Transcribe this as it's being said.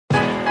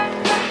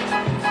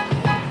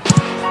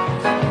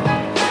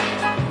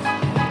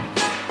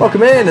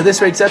Welcome in to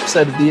this week's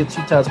episode of the It's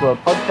Utah's World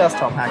podcast.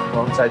 Tom Hack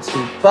alongside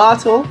Steve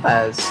Bartle,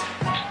 as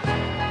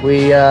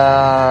we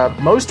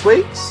most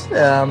weeks.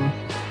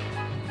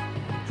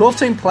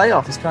 12-team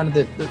playoff is kind of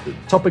the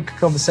topic of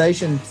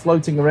conversation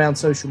floating around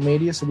social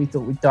media, so we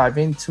thought we'd dive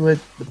into it,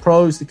 the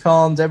pros, the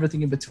cons,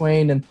 everything in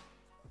between. And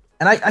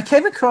I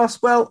came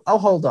across, well, I'll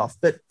hold off,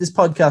 but this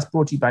podcast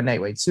brought to you by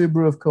Nate Wade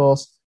Subaru, of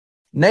course.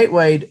 Nate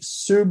Wade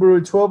Subaru,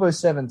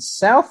 1207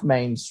 South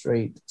Main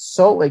Street,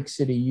 Salt Lake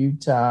City,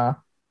 Utah.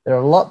 There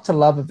are a lot to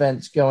love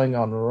events going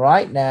on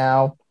right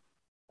now.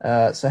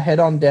 So head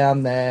on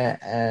down there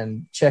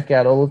and check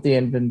out all of the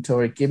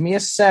inventory. Give me a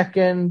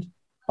second.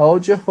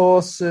 Hold your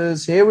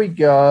horses. Here we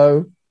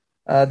go.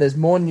 There's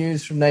more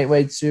news from Nate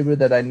Wade Subaru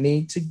that I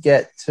need to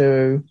get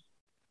to.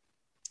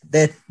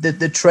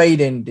 The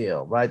trade-in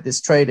deal, right?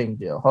 This trading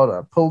deal. Hold on.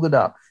 I pulled it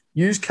up.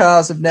 Used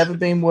cars have never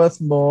been worth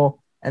more,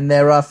 and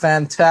there are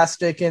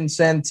fantastic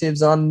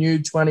incentives on new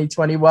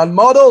 2021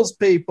 models,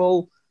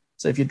 people.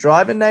 So if you're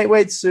driving Nate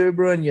Wade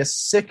Subaru and you're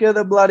sick of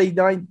the bloody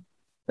the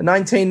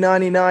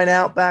 1999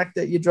 Outback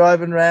that you're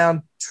driving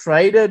around,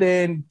 trade it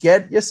in,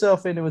 get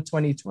yourself into a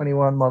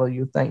 2021 model.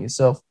 You'll thank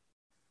yourself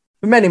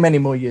for many, many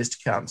more years to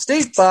come.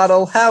 Steve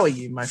Bartle, how are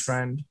you, my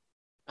friend?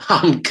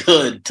 I'm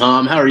good,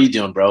 Tom. How are you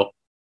doing, bro?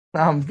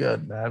 I'm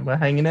good, man. We're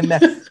hanging in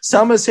there.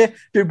 Summer's here.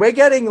 Dude, we're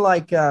getting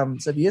like, so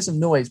if you hear some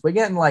noise, we're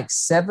getting like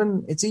I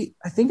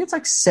think it's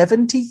like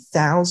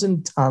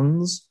 70,000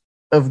 tons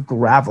of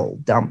gravel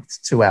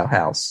dumped to our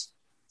house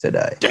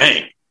today.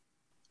 Dang.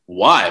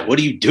 Why? What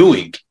are you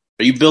doing?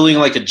 Are you building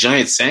like a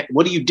giant sand?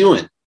 What are you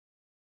doing?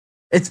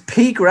 It's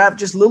pea gravel,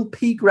 just little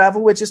pea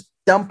gravel. We're just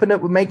dumping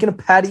it. We're making a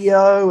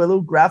patio, a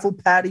little gravel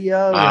patio.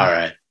 All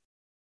right.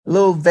 A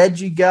little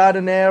veggie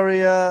garden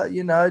area,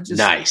 just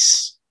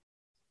nice.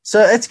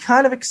 So it's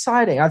kind of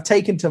exciting. I've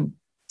taken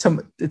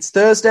it's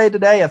Thursday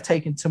today. I've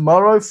taken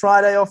tomorrow,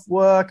 Friday off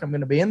work. I'm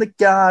going to be in the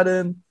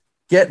garden,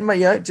 getting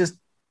my, just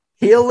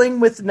healing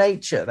with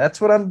nature.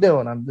 That's what I'm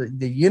doing.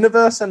 The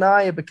universe and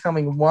I are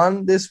becoming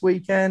one this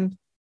weekend,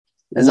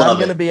 as I'm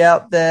going to be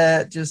out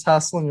there just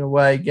hustling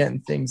away,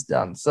 getting things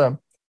done. So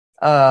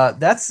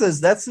that's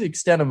the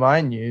extent of my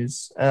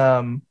news.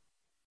 There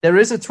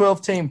is a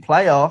 12-team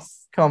playoff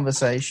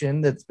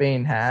conversation that's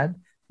being had.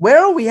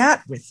 Where are we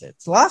at with it?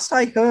 Last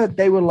I heard,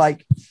 they were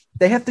like,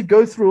 they have to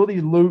go through all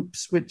these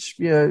loops, which,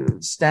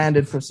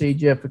 standard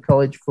procedure for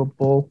college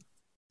football.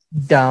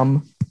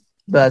 Dumb.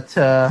 But,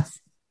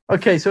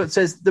 okay, so it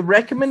says the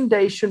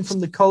recommendation from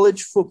the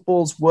college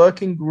football's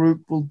working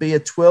group will be a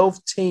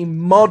 12-team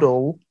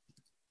model,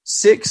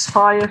 6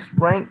 highest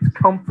ranked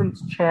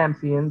conference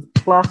champions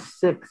plus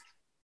 6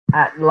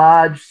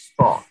 at-large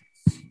spots.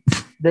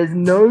 There's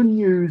no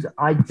news,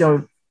 I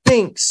don't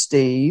think,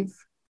 Steve,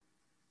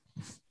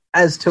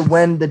 as to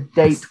when the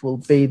date will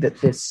be that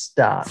this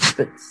starts.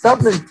 But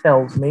something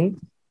tells me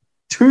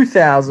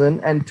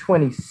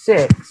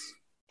 2026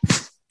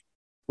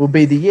 will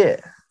be the year.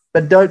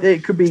 But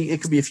it could be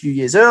a few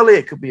years earlier,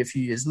 it could be a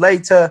few years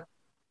later.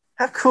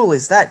 How cool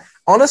is that?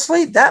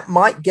 Honestly, that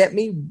might get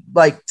me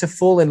like to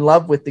fall in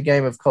love with the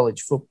game of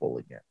college football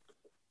again.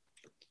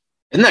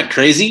 Isn't that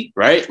crazy,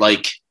 right?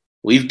 Like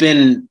we've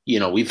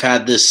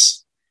had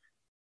this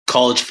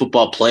college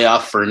football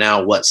playoff for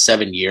now,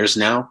 7 years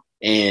now?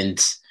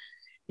 And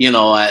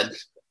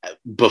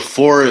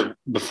before it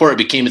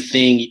became a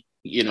thing,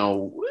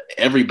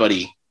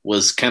 everybody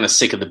was kind of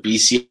sick of the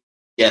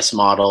BCS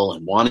model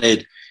and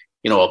wanted,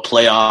 a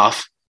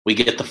playoff. We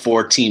get the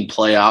 4-team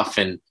playoff,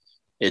 and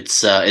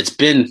it's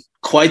been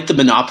quite the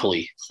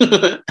monopoly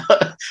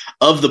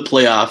of the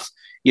playoff,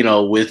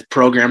 with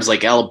programs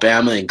like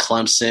Alabama and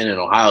Clemson and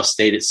Ohio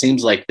State. It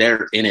seems like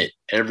they're in it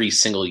every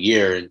single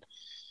year. And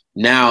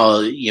now,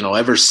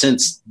 ever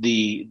since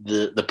the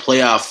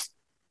playoff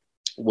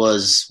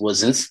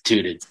was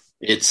instituted,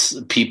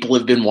 people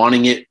have been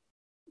wanting it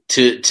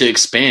to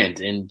expand,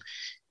 and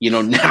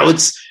now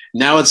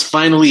it's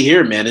finally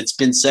here, man. It's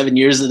been 7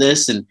 years of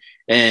this, and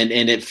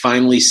it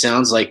finally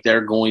sounds like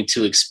they're going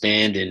to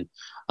expand, and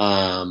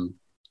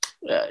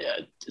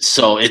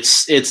so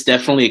it's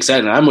definitely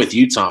exciting. I'm with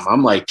you, Tom.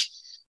 I'm like,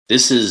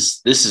 this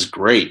is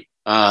great.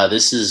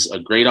 This is a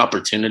great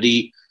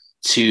opportunity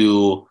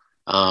to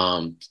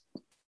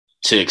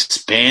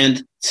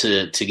expand,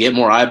 to get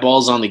more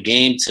eyeballs on the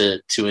game, to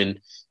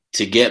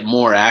get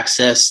more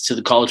access to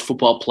the college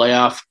football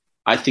playoff.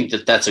 I think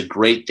that that's a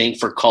great thing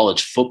for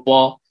college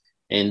football.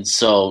 And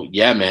so,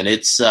 yeah, man,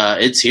 it's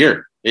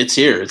here. It's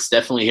here. It's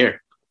definitely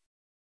here.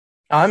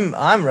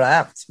 I'm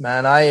wrapped,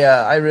 man.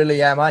 I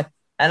really am. I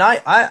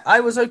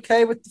was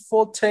okay with the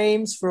 4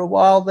 teams for a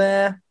while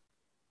there,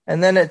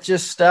 and then it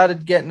just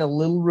started getting a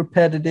little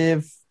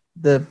repetitive.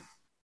 The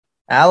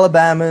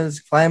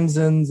Alabamas,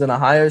 Clemsons, and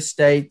Ohio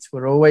States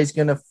were always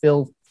going to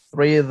fill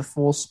 3 of the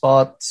 4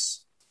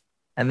 spots,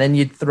 and then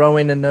you'd throw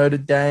in a Notre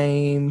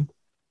Dame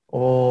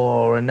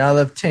or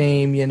another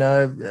team,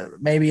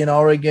 maybe in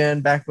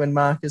Oregon back when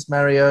Marcus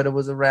Mariota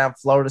was around.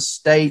 Florida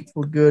State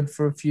were good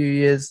for a few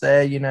years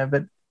there,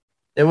 but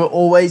there were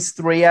always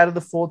 3 out of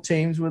the 4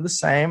 teams were the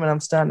same, and I'm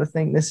starting to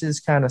think this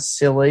is kind of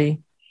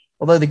silly.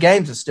 Although the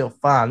games are still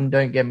fun,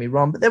 don't get me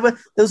wrong, but there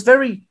was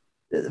very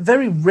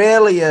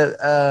rarely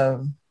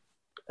a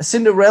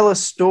Cinderella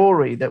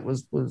story that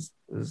was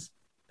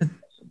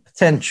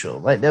potential.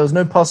 Like there was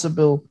no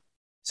possible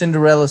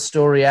Cinderella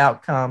story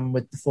outcome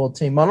with the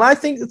 4-team model. I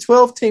think the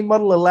 12-team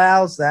model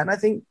allows that, and I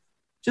think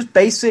just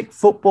basic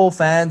football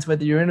fans,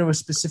 whether you're into a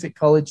specific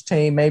college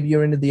team, maybe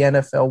you're into the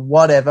NFL,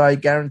 whatever, I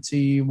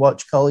guarantee you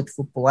watch college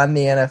football and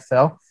the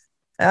NFL.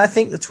 And I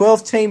think the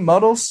 12-team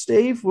model,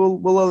 Steve,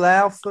 will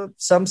allow for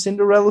some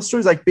Cinderella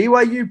stories. Like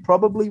BYU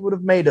probably would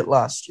have made it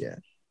last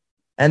year.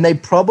 And they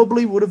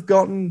probably would have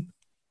gotten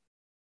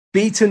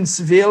beaten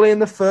severely in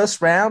the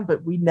first round,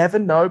 but we never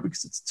know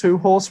because it's a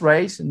 2-horse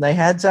race. And they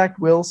had Zach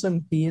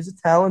Wilson. He is a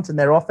talent, and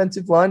their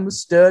offensive line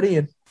was sturdy.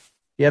 And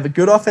you have a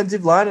good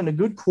offensive line and a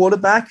good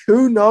quarterback.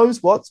 Who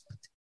knows what's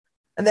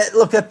 – and they're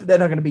not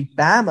going to beat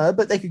Bama,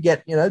 but they could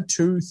get,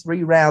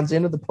 2-3 rounds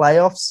into the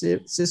playoff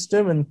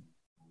system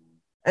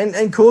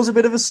and cause a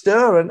bit of a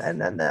stir.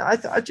 And I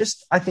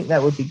think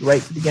that would be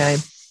great for the game.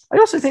 I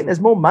also think there's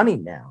more money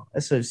now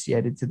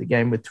associated to the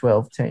game with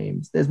 12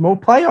 teams. There's more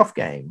playoff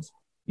games.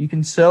 You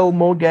can sell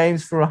more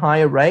games for a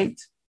higher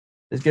rate.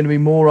 There's going to be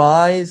more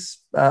eyes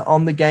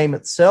on the game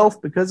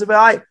itself because of it.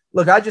 I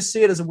just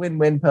see it as a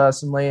win-win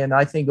personally, and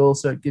I think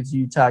also it gives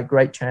Utah a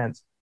great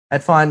chance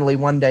at finally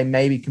one day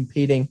maybe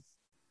competing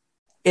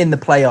in the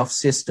playoff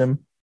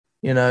system,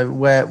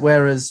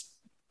 whereas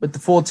with the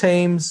 4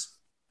 teams,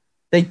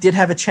 they did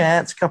have a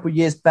chance a couple of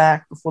years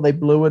back before they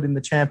blew it in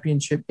the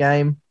championship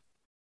game.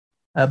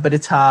 But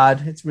it's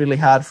hard. It's really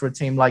hard for a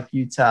team like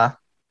Utah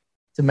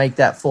to make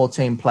that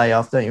 4-team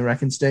playoff, don't you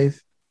reckon,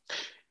 Steve?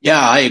 Yeah,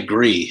 I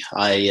agree.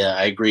 I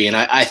agree. And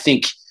I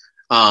think,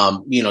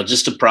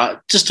 just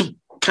to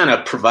kind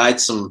of provide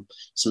some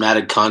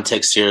added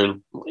context here,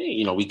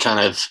 we kind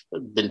of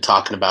been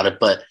talking about it,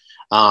 but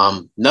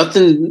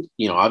nothing,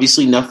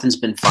 obviously nothing's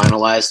been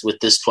finalized with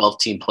this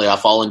 12-team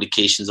playoff. All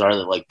indications are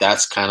that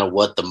that's kind of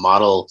what the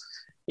model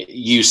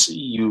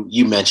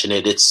you mentioned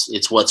it.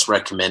 It's what's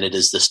recommended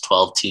is this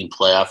 12-team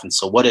playoff. And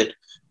so what it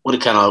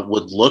kind of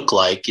would look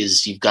like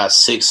is you've got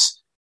six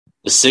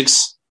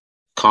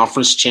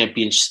conference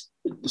champions,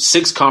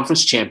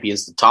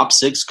 the top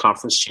 6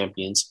 conference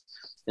champions,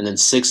 and then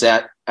 6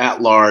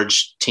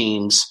 at-large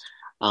teams.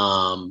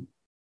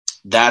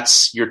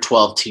 That's your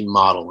 12-team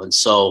model. And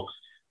so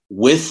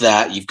with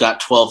that, you've got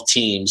 12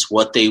 teams.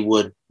 What they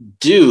would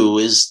do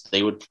is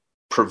they would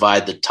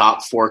provide the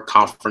top 4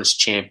 conference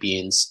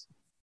champions.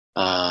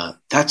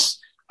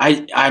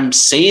 I'm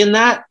saying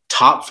that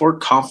top 4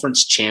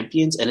 conference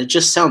champions, and it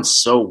just sounds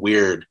so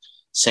weird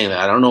saying that.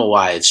 I don't know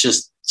why. It's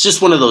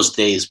just one of those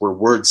days where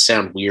words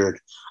sound weird.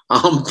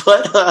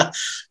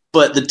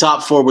 But the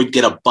top 4 would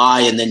get a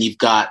bye, and then you've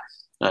got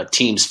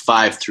teams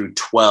 5 through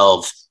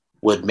 12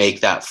 would make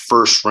that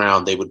first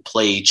round. They would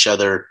play each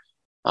other,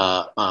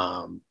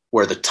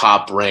 where the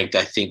top ranked,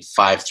 I think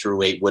 5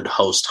 through 8 would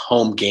host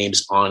home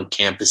games on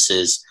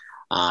campuses,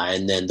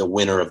 and then the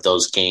winner of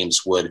those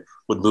games would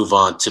move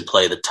on to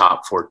play the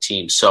top 4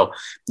 teams. So,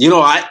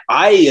 I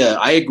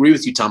agree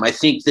with you, Tom. I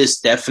think this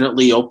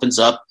definitely opens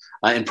up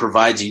and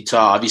provides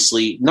Utah,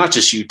 obviously not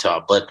just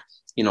Utah, but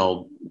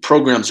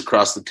programs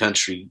across the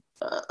country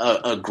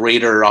a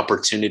greater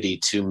opportunity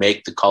to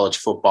make the college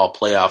football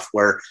playoff.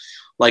 Where,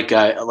 like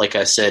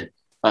I said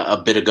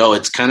a bit ago,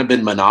 it's kind of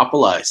been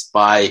monopolized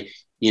by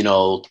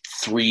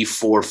 3,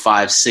 4,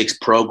 5, 6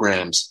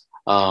 programs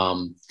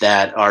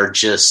that are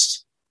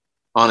just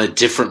on a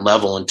different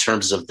level in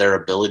terms of their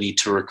ability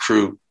to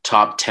recruit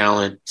top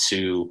talent,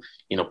 to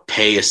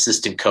pay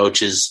assistant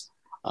coaches,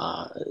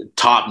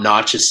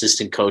 top-notch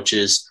assistant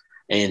coaches.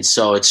 And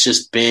so it's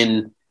just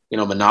been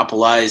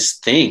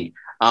monopolized thing.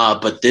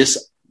 But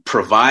this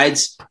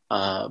provides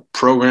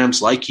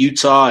programs like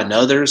Utah and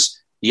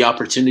others the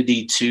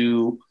opportunity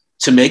to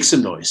make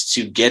some noise,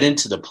 to get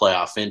into the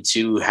playoff, and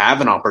to have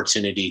an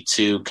opportunity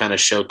to kind of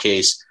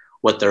showcase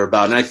what they're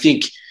about. And I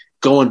think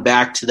going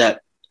back to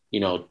that,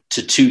 to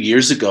 2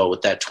 years ago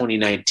with that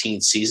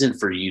 2019 season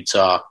for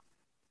Utah,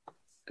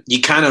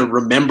 you kind of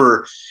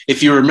remember,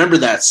 if you remember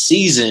that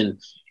season,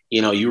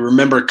 you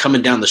remember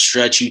coming down the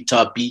stretch,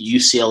 Utah beat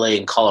UCLA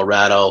and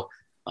Colorado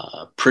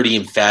pretty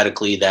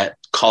emphatically. That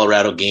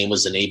Colorado game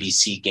was an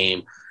ABC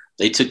game.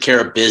 They took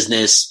care of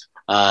business.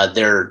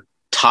 Their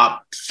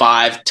top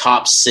 5,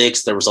 top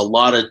 6, there was a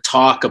lot of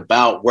talk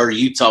about where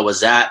Utah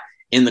was at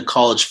in the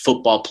college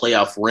football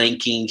playoff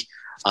ranking.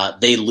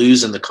 They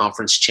lose in the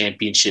conference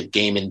championship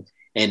game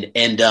and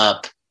end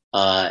up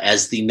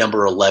as the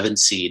number 11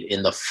 seed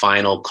in the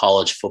final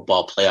college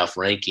football playoff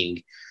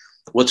ranking.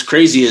 What's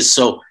crazy is,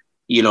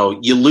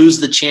 you lose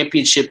the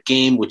championship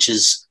game, which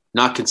is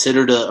not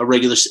considered a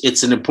regular.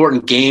 It's an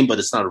important game, but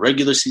it's not a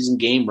regular season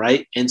game,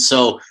 right? And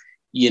so,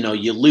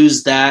 you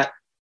lose that.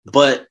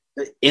 But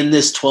in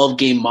this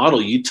 12-game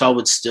model, Utah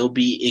would still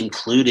be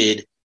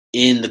included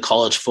in the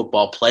college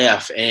football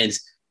playoff. And,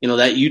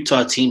 that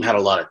Utah team had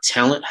a lot of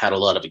talent, had a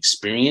lot of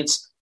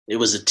experience. It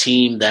was a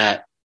team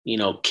that,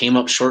 came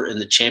up short in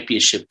the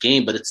championship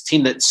game, but it's a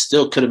team that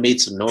still could have made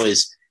some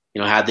noise,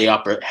 had they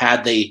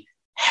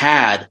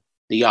had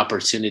the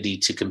opportunity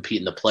to compete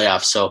in the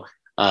playoffs. So,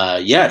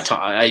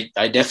 I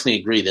definitely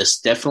agree. This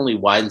definitely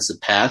widens the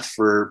path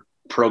for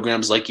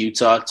programs like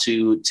Utah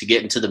to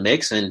get into the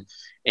mix and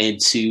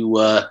to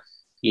have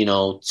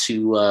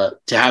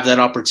that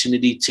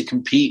opportunity to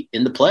compete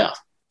in the playoff.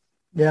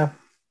 Yeah.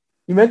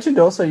 You mentioned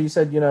also, you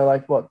said,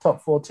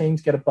 top 4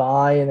 teams get a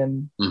bye,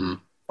 and then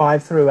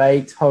 5 through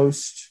 8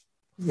 host,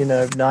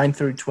 9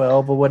 through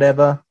 12 or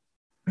whatever.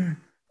 And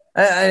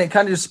it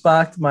kind of just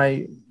sparked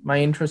my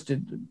interest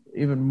in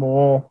even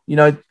more.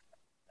 The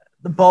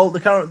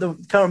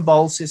current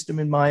bowl system,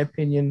 in my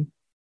opinion,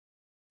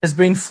 has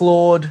been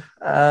flawed.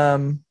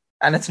 And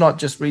it's not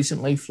just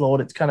recently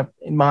flawed. It's kind of,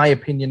 in my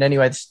opinion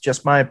anyway, it's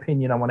just my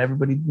opinion. I want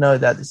everybody to know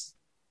that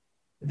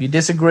if you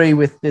disagree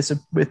with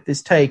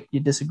this take,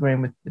 you're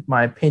disagreeing with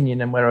my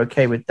opinion, and we're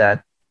okay with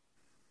that.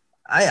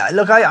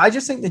 I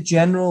just think the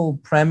general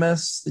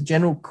premise, the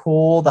general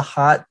core, the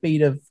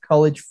heartbeat of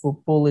college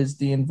football is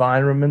the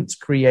environments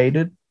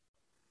created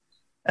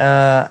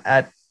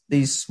at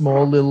these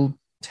small little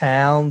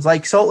towns.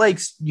 Like Salt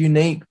Lake's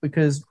unique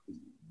because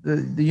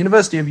the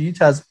University of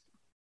Utah's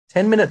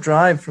 10-minute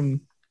drive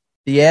from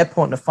the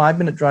airport and a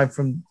 5-minute drive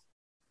from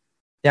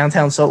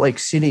downtown Salt Lake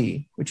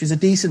City, which is a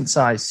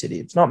decent-sized city.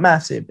 It's not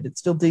massive, but it's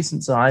still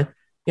decent-sized.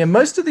 Yeah,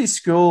 most of these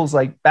schools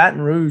like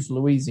Baton Rouge,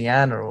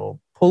 Louisiana, or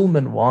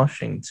Pullman,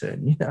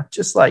 Washington,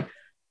 just like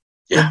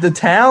the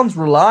towns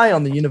rely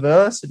on the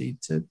university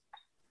to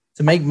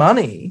make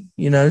money,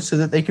 so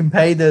that they can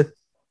pay the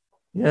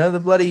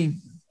bloody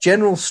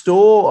general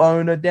store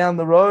owner down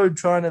the road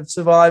trying to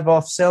survive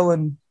off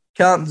selling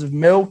cartons of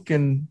milk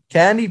and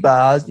candy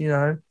bars,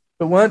 If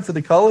it weren't for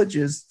the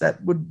colleges,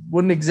 that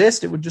wouldn't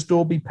exist. It would just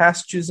all be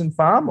pastures and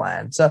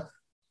farmland. So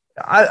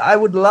I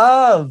would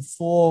love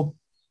for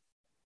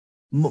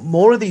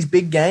more of these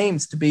big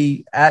games to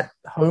be at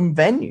home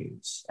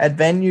venues,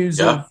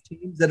 of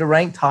teams that are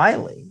ranked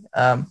highly,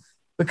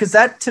 because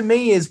that to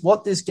me is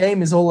what this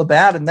game is all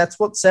about, and that's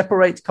what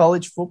separates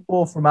college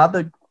football from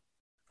other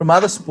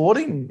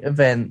sporting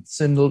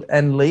events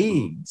and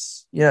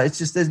leagues. It's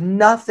just there's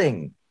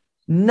nothing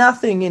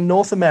in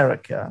North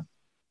America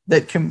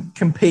that can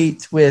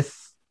compete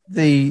with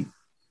the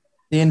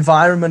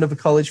environment of a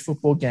college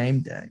football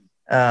game day.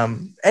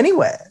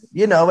 Anywhere,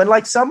 and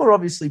like some are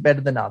obviously better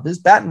than others.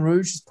 Baton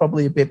Rouge is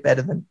probably a bit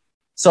better than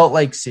Salt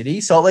Lake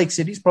City. Salt Lake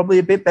City is probably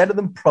a bit better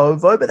than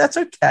Provo, but that's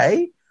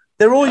okay.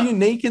 They're all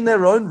unique in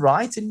their own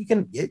right, and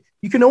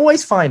you can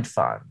always find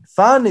fun.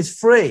 Fun is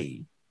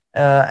free,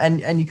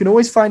 and you can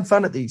always find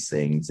fun at these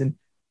things. And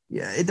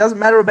it doesn't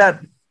matter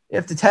about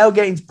if the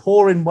tailgate's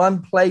poor in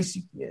one place.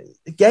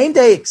 The game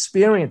day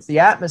experience, the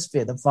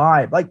atmosphere, the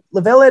vibe, like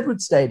Lavelle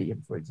Edwards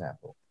Stadium, for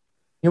example.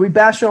 We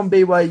bash on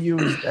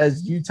BYU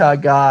as Utah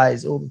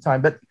guys all the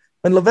time, but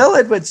when Lavelle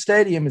Edwards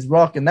Stadium is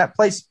rocking, that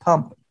place is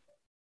pumping.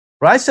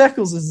 Rice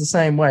Eccles is the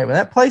same way. When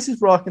that place is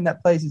rocking,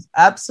 that place is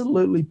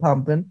absolutely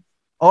pumping.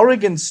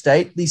 Oregon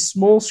State, these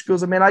small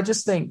schools. I mean, I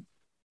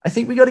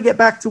think we got to get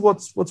back to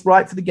what's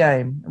right for the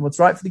game, and what's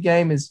right for the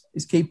game is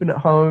keeping it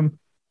home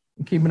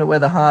and keeping it where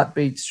the heart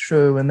beats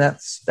true, and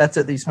that's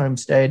at these home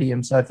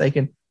stadiums. So if they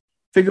can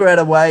figure out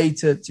a way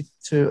to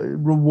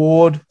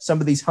reward some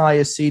of these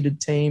higher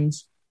seeded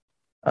teams,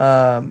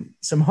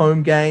 some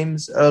home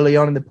games early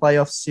on in the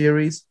playoff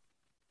series,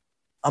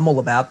 I'm all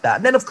about that.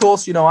 And then, of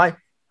course,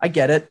 I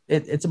get it.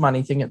 It's a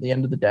money thing at the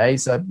end of the day.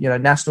 So,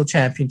 national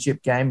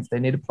championship game, if they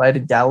need to play it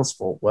in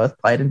Dallas-Fort Worth,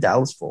 play it in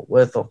Dallas-Fort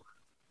Worth, or,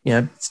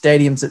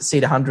 stadiums that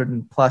seat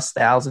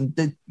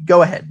 100,000+,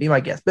 go ahead, be my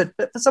guest. But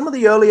for some of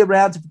the earlier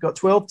rounds, if you've got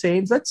 12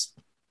 teams, let's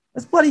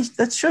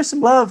show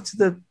some love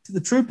to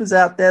the troopers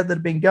out there that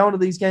have been going to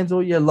these games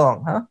all year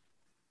long, huh?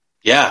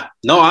 Yeah,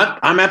 no,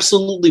 I'm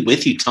absolutely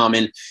with you, Tom.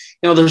 And,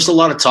 there's a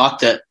lot of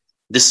talk that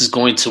this is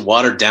going to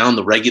water down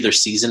the regular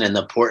season and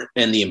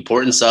the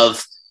importance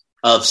of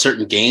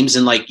certain games.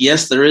 And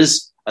yes, there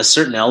is a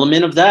certain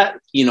element of that.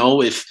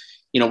 If,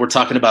 we're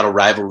talking about a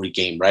rivalry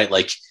game, right?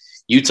 Like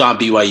Utah and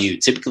BYU,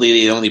 typically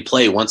they only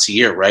play once a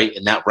year, right?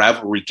 And that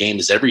rivalry game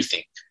is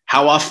everything.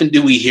 How often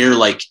do we hear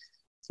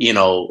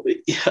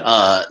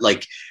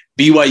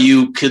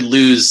BYU could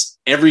lose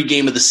every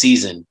game of the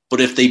season, but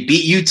if they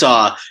beat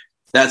Utah,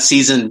 that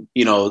season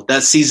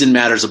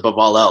matters above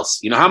all else.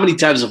 How many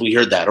times have we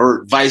heard that,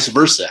 or vice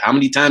versa? How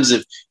many times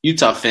have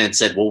Utah fans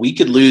said, well, we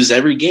could lose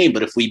every game,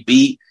 but if we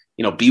beat,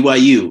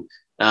 BYU,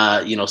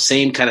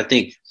 same kind of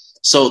thing.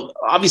 So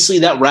obviously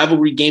that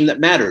rivalry game that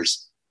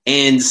matters.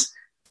 And,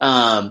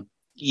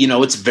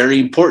 it's very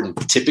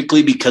important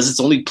typically because it's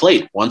only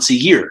played once a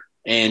year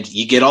and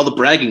you get all the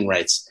bragging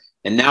rights.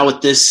 And now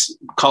with this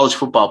college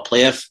football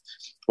playoff,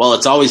 well,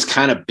 it's always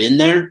kind of been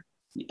there.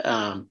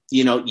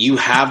 You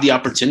have the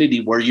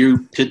opportunity where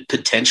you could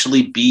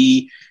potentially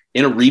be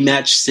in a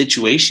rematch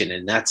situation.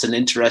 And that's an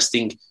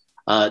interesting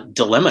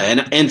dilemma.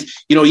 And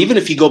even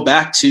if you go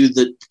back to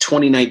the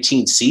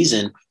 2019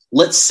 season,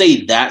 let's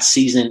say that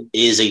season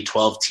is a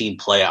 12-team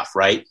playoff,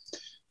 right?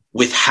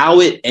 With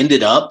how it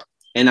ended up,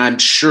 and I'm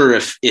sure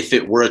if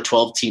it were a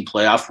 12-team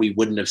playoff, we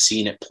wouldn't have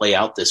seen it play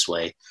out this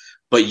way.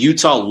 but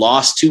Utah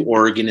lost to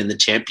Oregon in the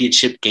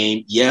championship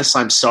game. Yes,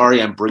 I'm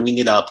sorry, I'm bringing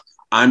it up.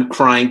 I'm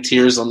crying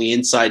tears on the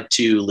inside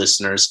too,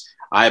 listeners.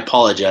 I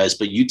apologize,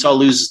 but Utah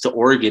loses to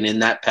Oregon in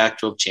that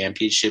Pac-12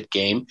 championship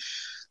game.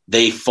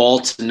 They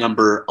fall to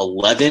number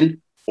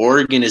 11.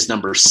 Oregon is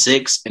number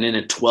 6. And in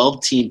a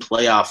 12-team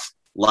playoff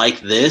like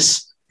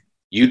this,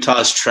 Utah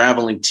is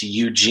traveling to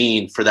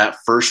Eugene for that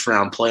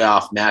first-round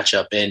playoff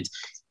matchup. And,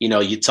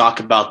 you talk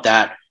about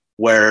that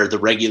where the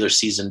regular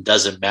season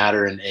doesn't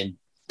matter and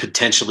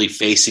potentially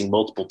facing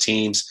multiple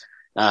teams.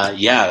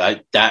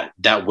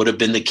 That would have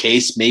been the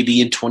case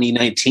maybe in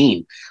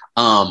 2019.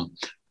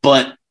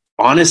 But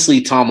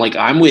honestly, Tom,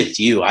 I'm with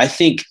you. I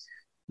think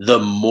the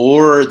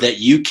more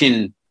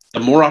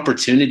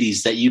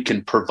opportunities that you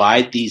can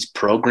provide these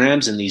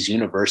programs and these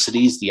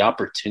universities, the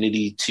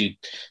opportunity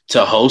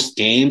to host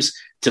games,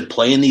 to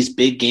play in these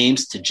big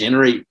games, to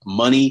generate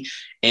money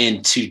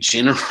and to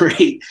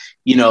generate,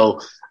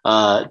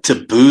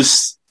 to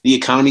boost the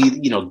economy,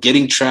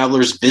 getting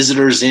travelers,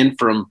 visitors in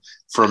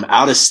from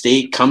out of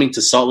state coming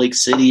to Salt Lake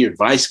City or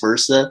vice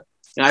versa.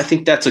 And I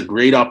think that's a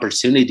great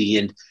opportunity.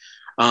 And,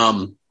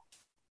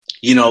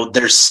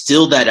 there's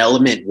still that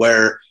element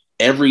where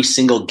every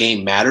single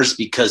game matters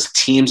because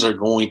teams are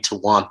going to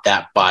want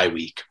that bye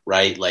week,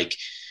 right?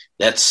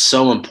 That's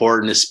so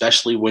important,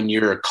 especially when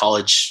you're a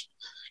college,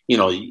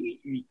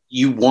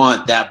 you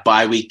want that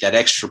bye week, that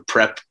extra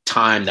prep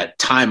time, that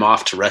time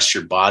off to rest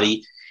your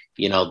body.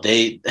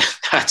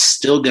 That's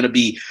still going to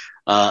be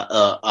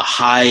a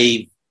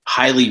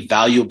highly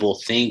valuable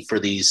thing for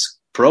these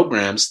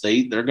programs.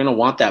 They're going to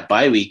want that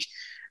bye week.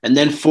 And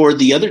then for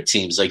the other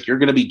teams, you're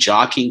going to be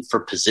jockeying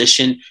for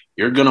position.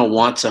 You're going to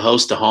want to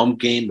host a home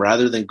game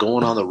rather than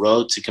going on the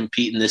road to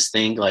compete in this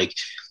thing.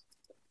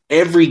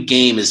 Every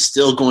game is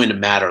still going to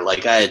matter.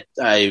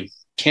 I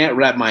can't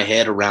wrap my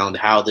head around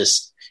how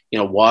this,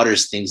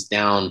 waters things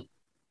down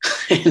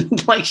and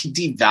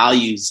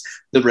devalues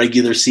the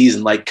regular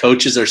season.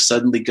 Coaches are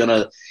suddenly going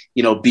to,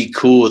 be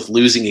cool with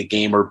losing a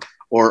game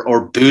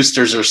or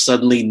boosters are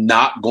suddenly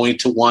not going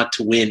to want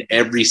to win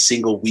every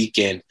single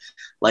weekend.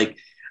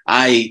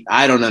 I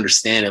don't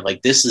understand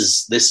it. This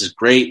is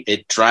great.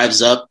 It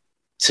drives up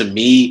to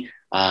me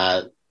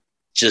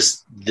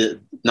just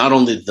not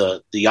only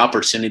the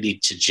opportunity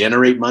to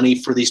generate money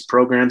for these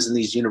programs and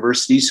these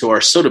universities who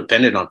are so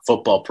dependent on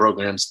football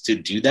programs to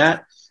do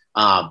that.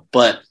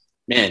 But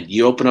man,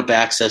 you open up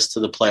access to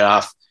the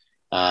playoff.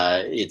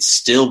 It's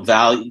still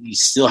you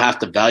still have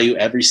to value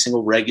every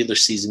single regular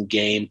season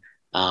game.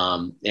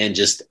 And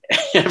just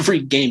every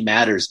game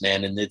matters,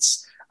 man. And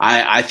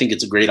I think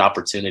it's a great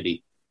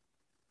opportunity.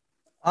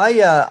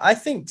 I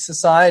think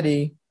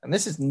society, and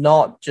this is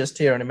not just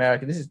here in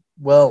America, this is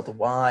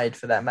worldwide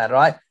for that matter.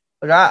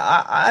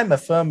 I'm a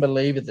firm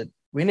believer that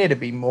we need to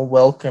be more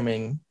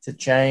welcoming to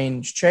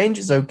change. Change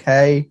is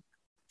okay.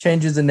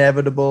 Change is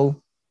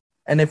inevitable.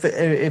 And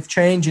if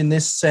change in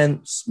this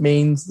sense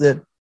means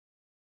that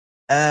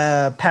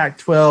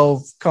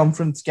Pac-12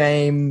 conference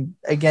game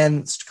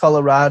against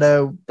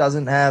Colorado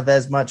doesn't have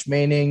as much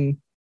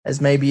meaning as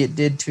maybe it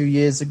did 3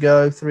 years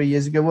ago,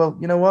 well,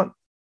 you know what?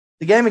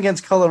 The game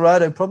against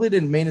Colorado probably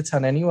didn't mean a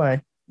ton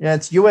anyway.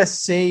 It's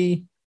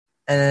USC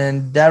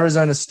and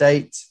Arizona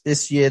State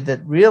this year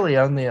that really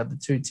only are the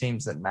two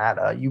teams that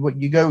matter. You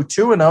go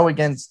 2-0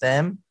 against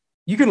them.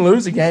 You can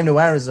lose a game to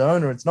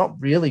Arizona. It's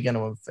not really going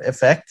to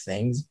affect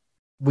things,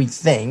 we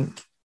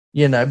think,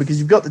 because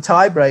you've got the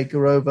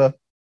tiebreaker over,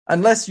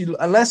 unless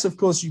of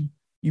course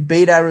you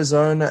beat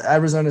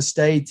Arizona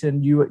State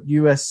and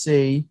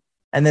USC,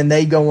 and then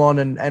they go on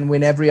and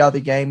win every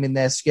other game in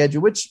their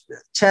schedule, which,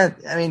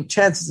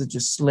 chances are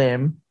just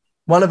slim.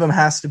 One of them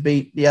has to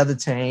beat the other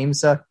team.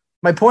 So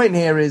my point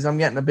here is I'm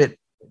getting a bit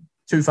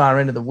too far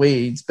into the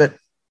weeds, but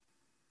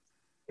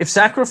if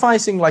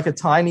sacrificing a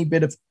tiny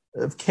bit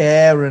of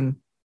care and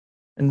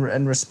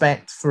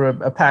respect for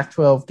a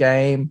Pac-12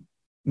 game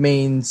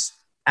means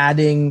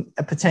adding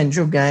a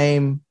potential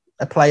game,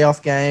 a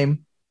playoff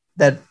game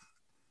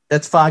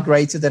that's far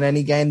greater than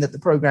any game that the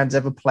program's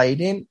ever played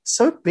in,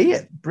 so be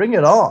it. Bring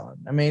it on.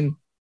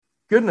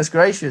 Goodness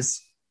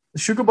gracious. The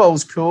Sugar Bowl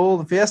was cool.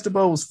 The Fiesta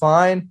Bowl was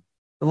fine.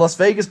 The Las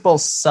Vegas Bowl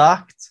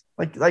sucked.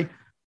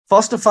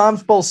 Foster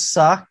Farms Bowl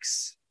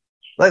sucks.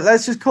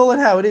 Let's just call it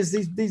how it is.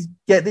 These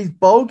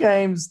bowl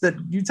games that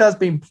Utah's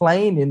been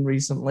playing in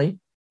recently.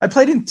 I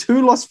played in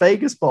 2 Las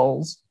Vegas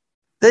Bowls.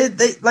 They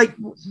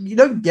you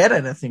don't get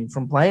anything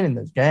from playing in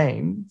those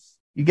games.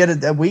 You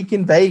get a week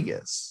in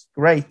Vegas.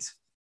 Great.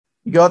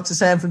 You go up to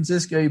San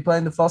Francisco, you play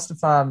in the Foster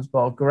Farms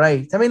Bowl.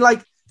 Great.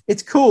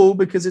 It's cool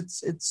because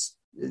it's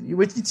you're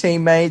with your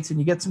teammates and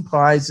you get some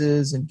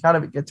prizes and kind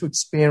of get to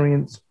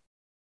experience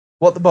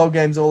what the bowl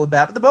game's all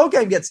about. But the bowl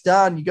game gets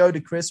done, you go to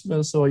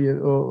Christmas or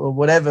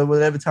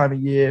whatever time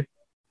of year.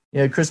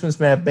 Christmas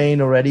may have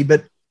been already,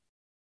 but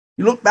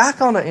you look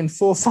back on it in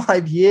 4 or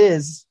 5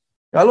 years.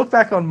 I look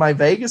back on my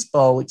Vegas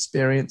Bowl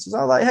experiences.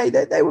 I'm like, hey,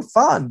 they were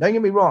fun. Don't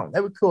get me wrong.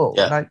 They were cool.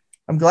 Yeah. And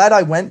I'm glad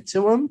I went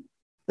to them.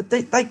 But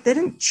they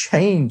didn't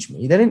change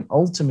me. They didn't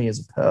alter me as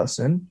a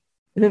person.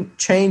 They didn't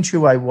change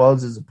who I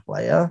was as a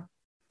player.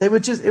 it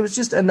was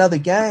just another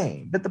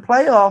game. But the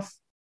playoff,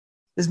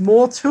 there's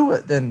more to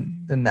it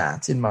than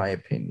that, in my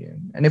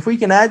opinion. And if we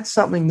can add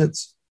something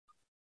that's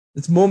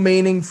more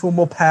meaningful,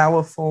 more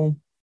powerful,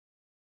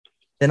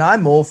 then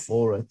I'm all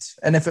for it.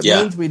 And if it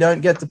means we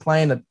don't get to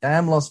play in a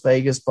damn Las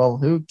Vegas Bowl,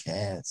 who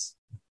cares?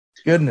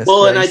 Goodness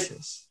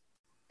gracious.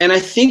 And I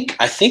think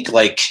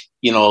like,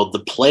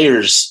 the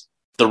players,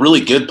 the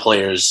really good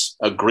players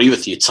agree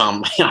with you,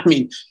 Tom. I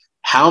mean,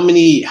 how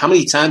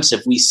many times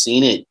have we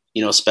seen it,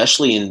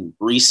 especially in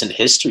recent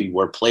history,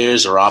 where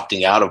players are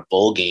opting out of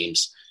bowl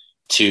games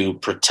to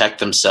protect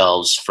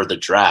themselves for the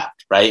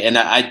draft, right? And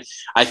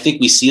I think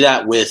we see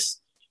that with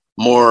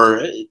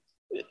more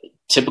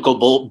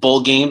typical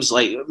bowl games,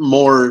 like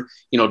more,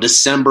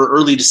 December,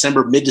 early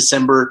December,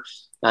 mid-December,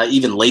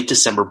 even late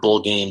December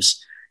bowl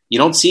games. You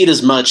don't see it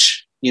as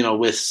much,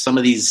 with some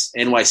of these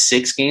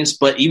NY6 games,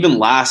 but even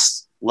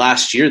last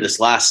year, this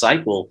last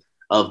cycle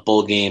of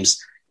bowl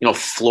games,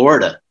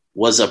 Florida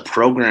was a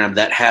program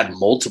that had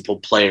multiple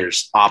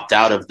players opt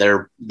out of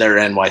their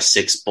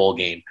NY6 bowl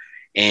game.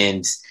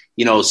 And,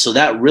 so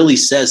that really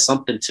says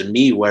something to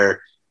me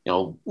where,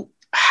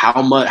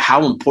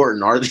 how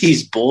important are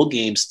these bowl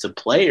games to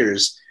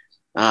players?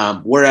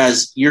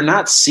 Whereas you're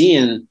not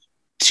seeing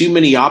too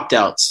many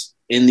opt-outs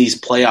in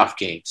these playoff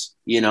games.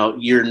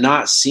 You're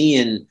not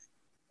seeing,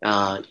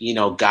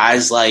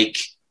 guys like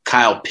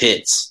Kyle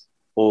Pitts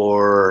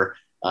or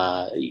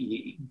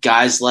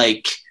guys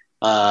like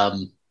not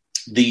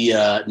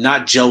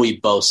Joey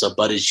Bosa,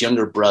 but his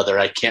younger brother.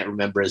 I can't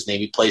remember his name.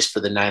 He plays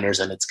for the Niners,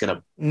 and it's going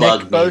to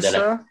bug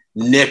me.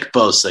 Nick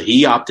Bosa.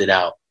 He opted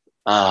out.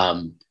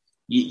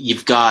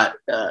 You've got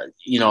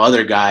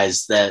other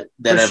guys that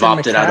have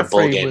opted out of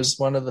bowl games. Was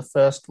one of the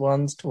first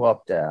ones to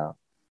opt out.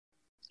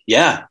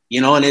 Yeah,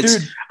 and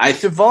it's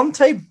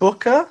Devontae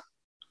Booker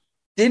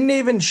didn't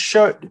even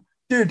show.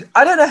 Dude,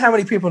 I don't know how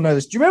many people know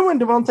this. Do you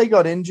remember when Devontae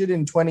got injured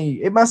in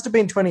it must have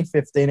been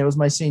 2015. It was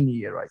my senior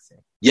year, I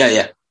think.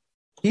 Yeah.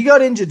 He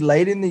got injured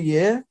late in the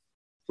year.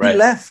 He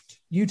left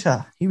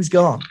Utah. He was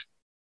gone.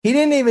 He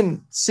didn't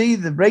even see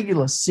the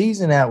regular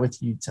season out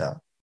with Utah.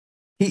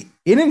 He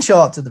didn't show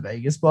up to the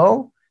Vegas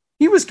Bowl.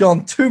 He was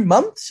gone 2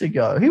 months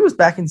ago. He was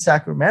back in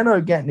Sacramento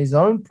getting his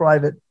own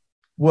private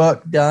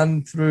work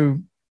done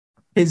through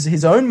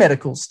his own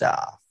medical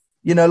staff.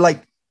 He doesn't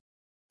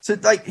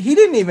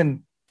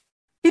even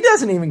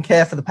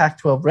care for the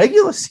Pac-12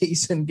 regular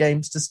season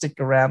games to stick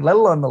around, let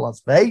alone the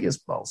Las Vegas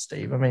Bowl,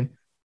 Steve. I mean,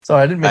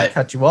 sorry, I didn't mean to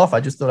cut you off. I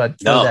just thought I'd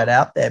throw that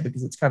out there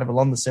because it's kind of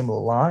along the similar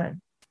line.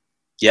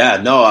 Yeah,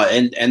 no,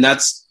 and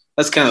that's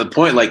kind of the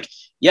point. Like,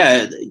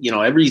 yeah,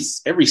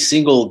 every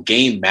single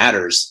game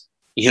matters,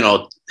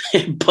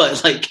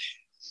 but like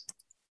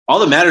all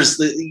that matters,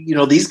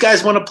 these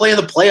guys want to play in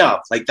the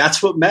playoff. Like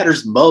that's what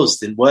matters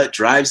most and what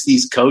drives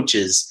these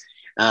coaches.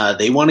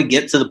 They want to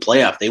get to the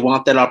playoff. They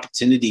want that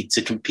opportunity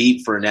to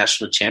compete for a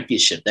national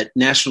championship. That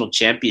national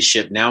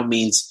championship now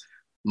means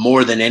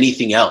more than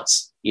anything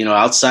else,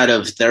 outside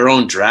of their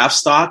own draft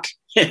stock.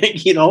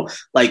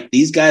 Like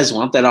these guys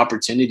want that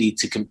opportunity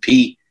to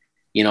compete,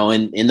 in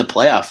the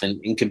playoff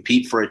and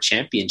compete for a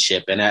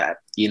championship. And,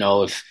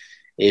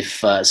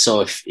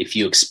 if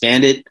you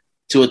expand it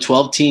to a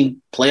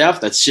 12-team playoff,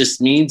 that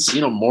just means,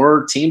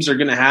 more teams are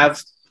going to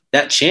have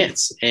that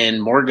chance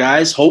and more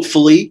guys,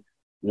 hopefully,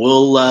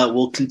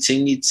 will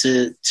continue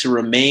to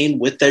remain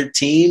with their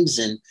teams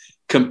and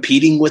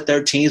competing with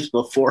their teams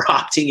before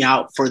opting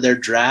out for their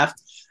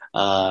draft.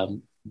 But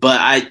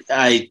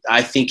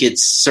I think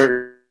it's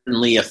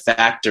certainly a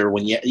factor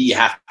when you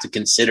have to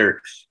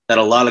consider that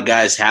a lot of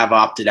guys have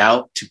opted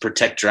out to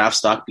protect draft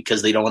stock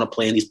because they don't want to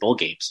play in these bowl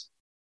games.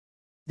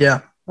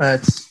 Yeah,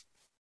 it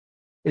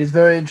is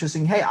very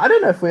interesting. Hey, I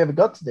don't know if we ever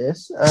got to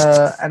this,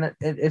 and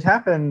it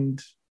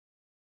happened.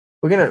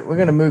 We're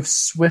gonna move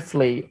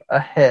swiftly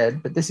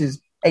ahead, but this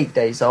is 8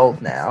 days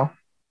old now.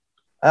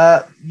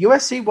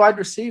 USC wide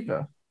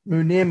receiver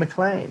Munir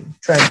McClain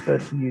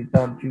transferred to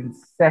Utah on June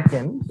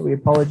 2nd. So we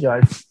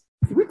apologize.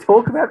 Did we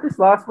talk about this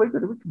last week, or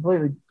did we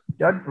completely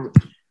judge it?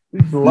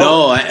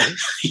 No,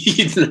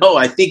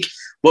 I think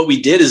what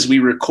we did is we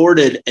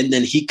recorded and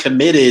then he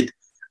committed.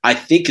 I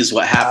think is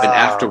what happened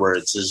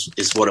afterwards.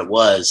 Is what it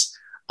was.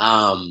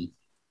 But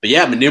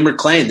yeah, Munir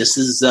McClain. This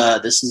is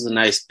a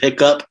nice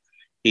pickup.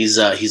 He's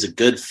a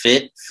good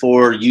fit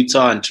for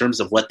Utah in terms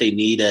of what they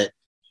need at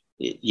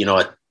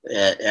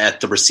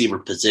the receiver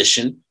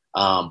position.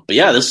 But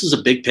yeah, this is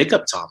a big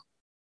pickup, Tom.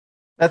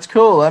 That's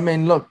cool. I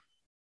mean, look,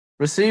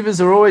 receivers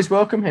are always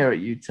welcome here at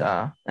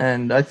Utah,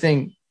 and I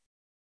think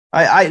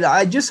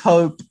I just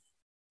hope,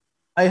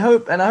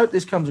 and I hope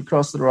this comes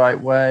across the right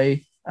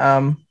way.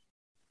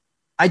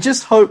 I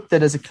just hope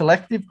that as a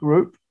collective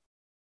group,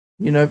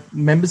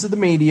 members of the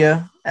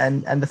media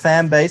and the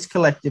fan base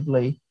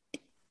collectively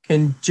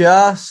can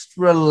just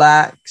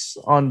relax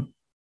on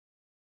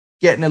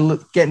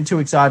getting too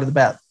excited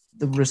about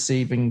the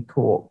receiving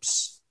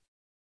corps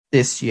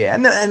this year.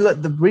 And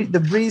look,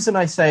 the reason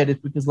I say it is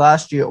because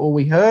last year all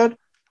we heard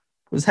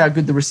was how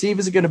good the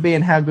receivers are going to be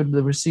and how good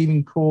the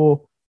receiving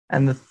core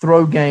and the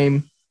throw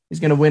game is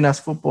going to win us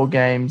football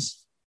games.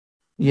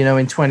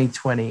 in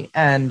 2020.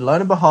 And lo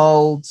and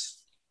behold,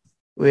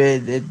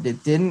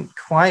 it didn't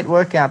quite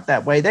work out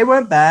that way. They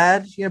weren't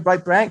bad.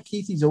 Like Brant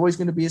Keith, he's always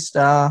going to be a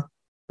star.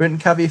 Brenton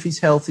Covey, if he's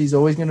healthy, he's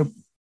always going to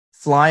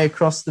fly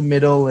across the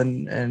middle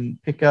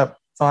and pick up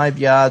 5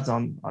 yards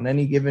on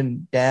any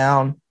given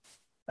down.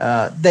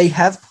 They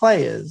have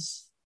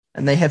players,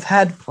 and they have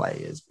had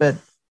players, but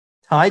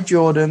Ty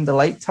Jordan, the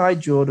late Ty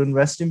Jordan,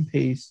 rest in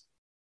peace,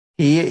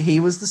 he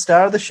was the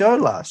star of the show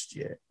last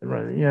year.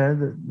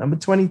 The number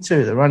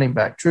 22, the running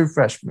back, true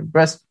freshman,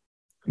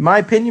 in my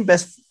opinion,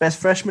 best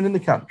freshman in the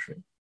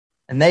country.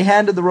 And they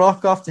handed the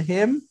rock off to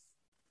him,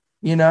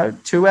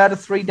 2 out of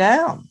 3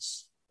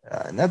 downs.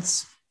 And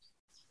that's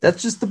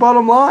just the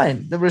bottom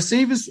line. The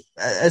receivers,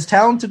 as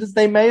talented as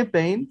they may have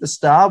been, the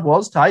star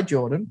was Ty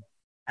Jordan.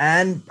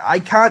 And I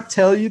can't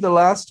tell you the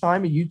last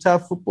time a Utah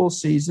football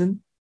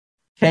season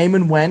came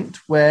and went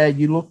where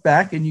you look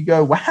back and you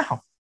go,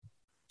 wow,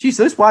 geez,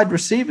 those wide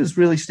receivers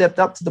really stepped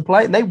up to the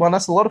plate and they won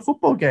us a lot of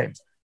football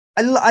games.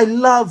 I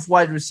love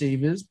wide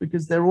receivers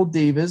because they're all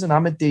divas and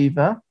I'm a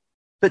diva,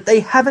 but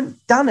they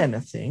haven't done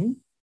anything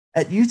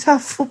at Utah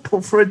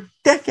football for a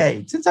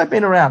decade since I've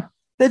been around.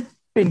 They've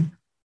been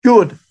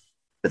good,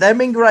 but they've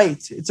been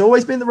great. It's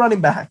always been the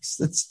running backs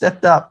that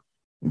stepped up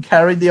and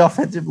carried the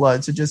offensive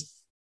load. So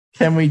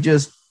can we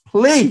just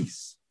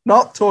please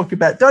not talk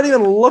about, don't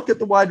even look at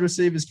the wide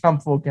receivers come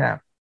fall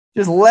camp.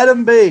 Just let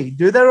them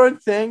do their own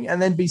thing,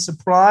 and then be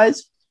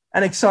surprised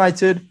and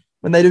excited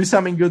when they do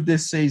something good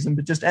this season.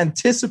 But just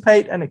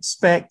anticipate and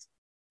expect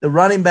the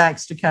running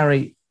backs to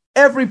carry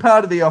every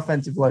part of the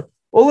offensive load.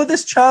 All of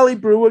this Charlie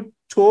Brewer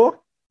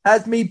talk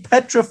has me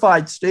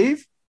petrified,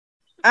 Steve.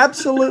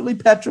 Absolutely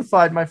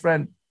petrified, my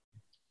friend.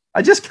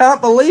 I just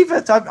can't believe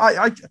it.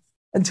 I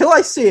until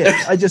I see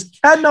it, I just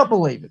cannot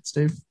believe it,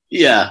 Steve.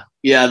 Yeah.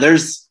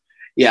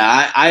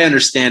 I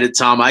understand it,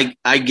 Tom.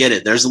 I get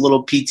it. There's a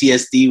little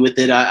PTSD with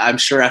it. I'm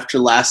sure after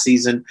last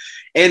season,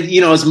 and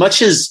as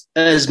much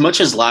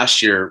as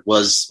last year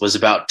was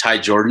about Ty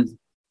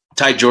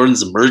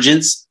Jordan's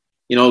emergence.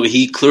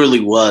 He clearly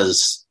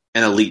was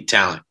an elite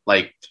talent.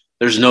 Like,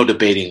 there's no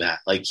debating that.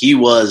 Like, he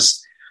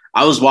was.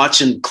 I was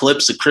watching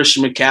clips of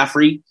Christian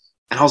McCaffrey,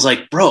 and I was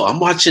like, bro, I'm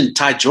watching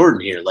Ty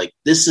Jordan here. Like,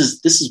 this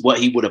is what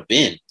he would have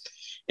been.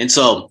 And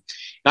so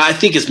I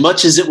think as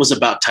much as it was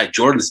about Ty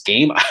Jordan's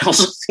game, I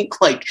also think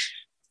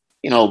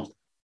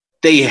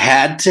they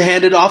had to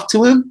hand it off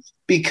to him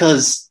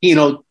because,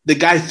 the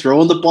guy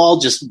throwing the ball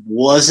just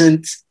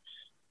wasn't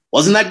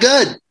that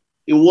good.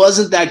 It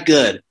wasn't that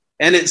good.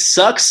 And it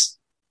sucks.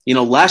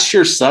 Last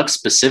year sucks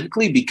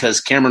specifically because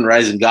Cameron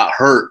Rising got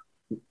hurt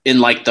in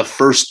the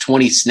first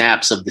 20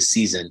 snaps of the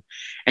season.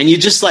 And you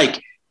just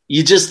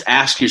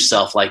ask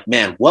yourself,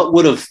 man, what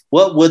would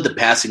the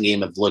passing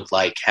game have looked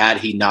like had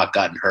he not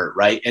gotten hurt,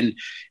 right? And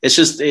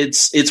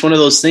it's one of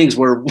those things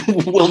where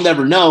we'll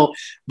never know.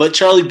 But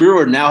Charlie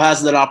Brewer now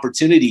has that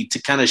opportunity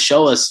to kind of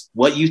show us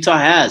what Utah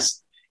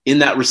has in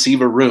that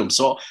receiver room.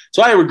 So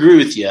I agree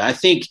with you. I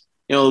think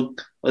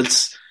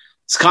let's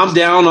calm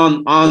down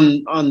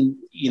on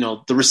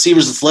the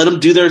receivers. Let's let them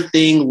do their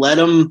thing. Let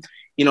them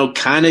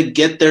kind of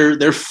get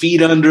their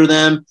feet under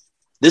them.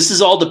 This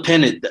is all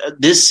dependent.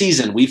 This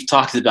season, we've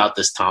talked about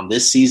this, Tom.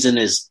 This season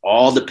is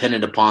all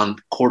dependent upon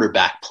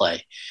quarterback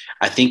play.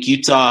 I think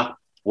Utah,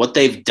 what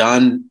they've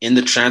done in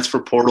the transfer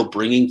portal,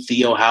 bringing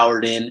Theo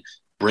Howard in,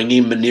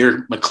 bringing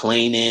Munir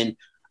McClain in,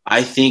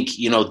 I think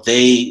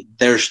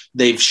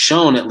they've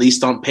shown, at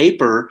least on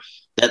paper,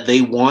 that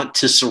they want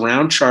to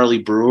surround Charlie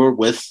Brewer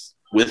with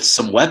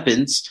some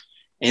weapons.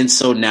 And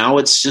so now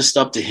it's just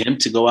up to him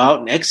to go out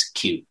and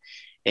execute.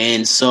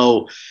 And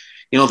so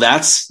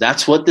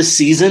that's what the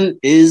season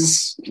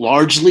is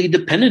largely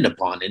dependent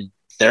upon, and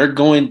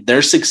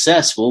their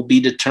success will be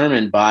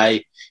determined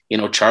by,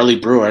 Charlie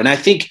Brewer. And I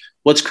think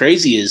what's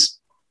crazy is,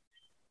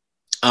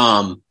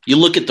 you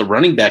look at the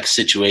running back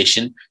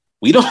situation.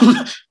 We don't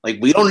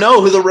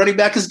know who the running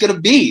back is going to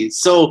be.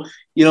 So,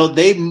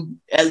 they,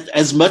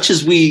 as much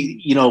as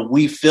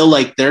we feel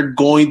like they're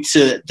going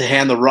to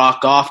hand the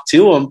rock off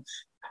to them,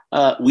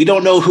 we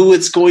don't know who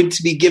it's going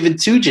to be given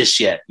to just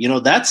yet.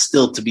 That's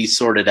still to be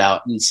sorted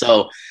out. And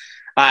so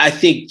I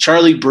think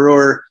Charlie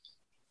Brewer,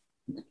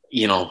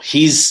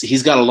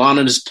 he's got a lot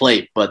on his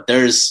plate, but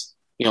there's,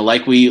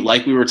 like we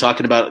were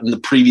talking about in the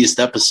previous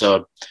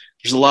episode,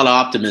 there's a lot of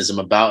optimism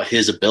about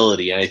his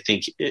ability. And I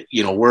think,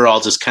 we're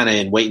all just kind of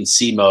in wait and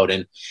see mode,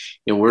 and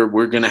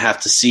we're going to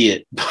have to see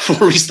it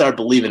before we start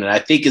believing it, I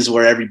think, is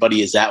where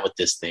everybody is at with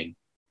this thing.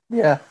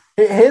 Yeah.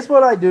 Here's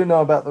what I do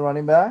know about the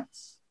running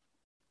backs.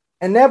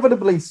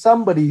 Inevitably,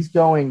 somebody's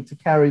going to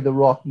carry the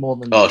rock more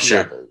than the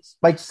others.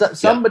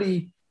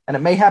 Somebody, and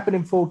it may happen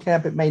in fall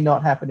camp, it may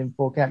not happen in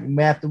fall camp. We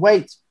may have to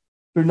wait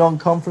through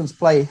non-conference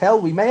play. Hell,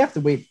 we may have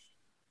to wait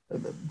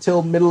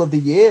till middle of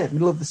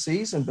the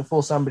season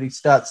before somebody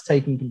starts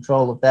taking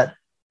control of that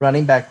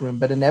running back room.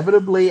 But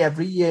inevitably,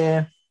 every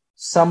year,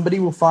 somebody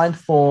will find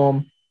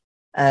form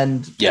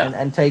and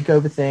take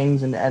over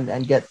things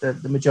and get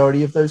the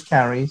majority of those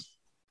carries.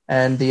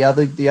 And the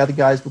other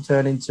guys will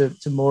turn into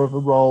more of a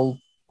role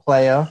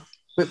player.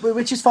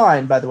 which is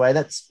fine, by the way.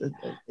 That's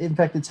in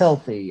fact, it's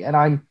healthy. And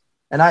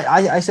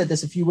I said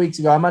this a few weeks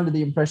ago. I'm under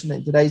the impression that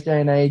in today's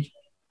day and age,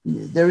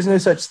 there is no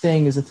such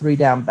thing as a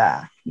 3-down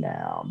back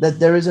now. That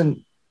there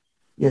isn't.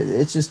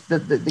 It's just the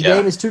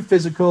game is too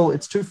physical.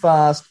 It's too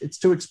fast. It's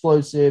too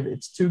explosive.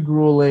 It's too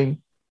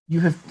grueling.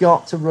 You have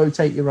got to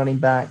rotate your running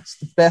backs.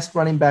 The best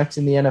running backs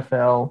in the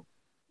NFL,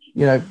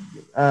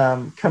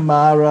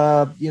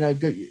 Kamara,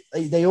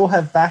 they all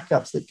have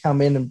backups that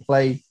come in and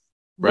play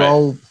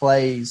role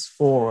plays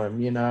for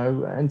them,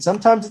 and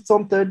sometimes it's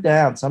on 3rd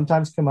down.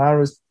 Sometimes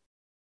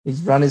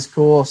he's run his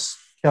course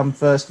come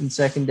 1st and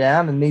 2nd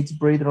down and needs a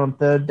breather on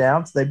 3rd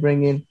down. So they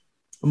bring in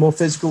a more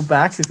physical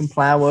back who can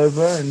plow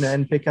over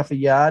and pick up a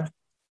yard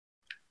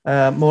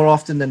more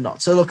often than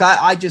not. So look,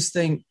 I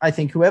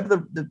think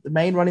whoever the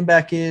main running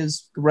back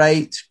is,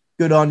 great,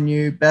 good on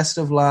you, best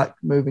of luck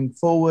moving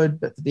forward.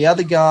 But for the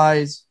other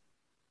guys,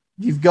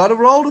 you've got a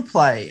role to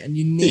play and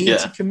you need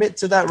to commit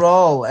to that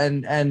role,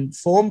 and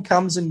form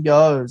comes and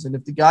goes. And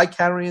if the guy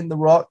carrying the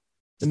rock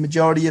the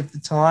majority of the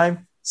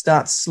time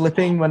starts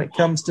slipping when it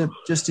comes to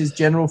just his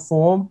general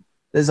form,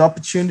 there's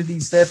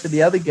opportunities there for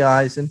the other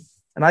guys. And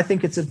I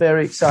think it's a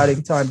very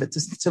exciting time. But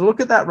to look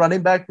at that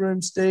running back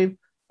room, Steve,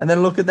 and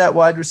then look at that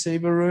wide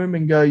receiver room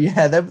and go,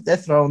 yeah, they're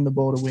throwing the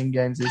ball to win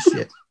games this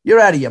year. You're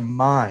out of your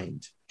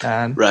mind,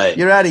 man. Right.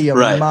 You're out of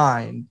your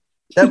mind.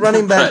 That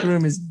running back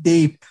room is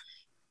deep.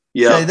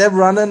 Yeah. Okay, they're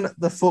running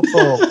the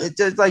football. It's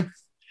just like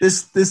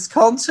this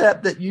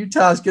concept that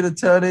Utah's going to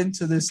turn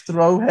into this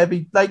throw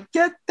heavy. Like,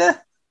 get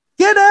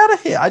out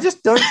of here. I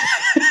just don't.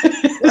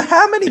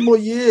 How many more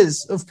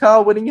years of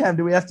Kyle Whittingham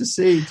do we have to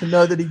see to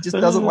know that he just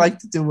doesn't like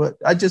to do it?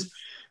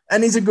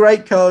 And he's a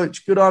great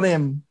coach. Good on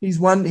him. He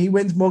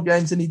wins more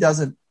games than he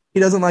doesn't. He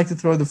doesn't like to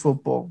throw the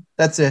football.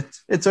 That's it.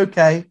 It's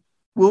okay.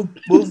 We'll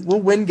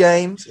win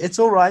games. It's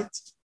all right.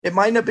 It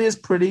might not be as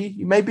pretty.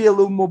 You may be a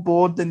little more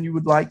bored than you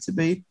would like to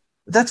be,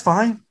 but that's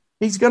fine.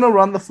 He's going to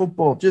run the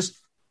football.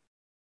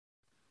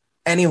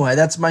 Anyway,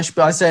 that's my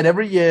spiel. I said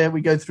every year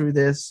we go through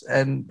this,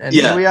 and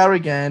here we are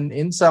again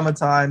in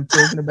summertime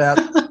talking about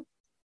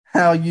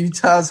how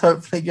Utah's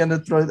hopefully going to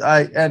throw.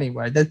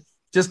 Anyway, that's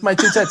just my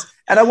 2 cents.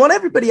 And I want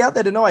everybody out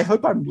there to know I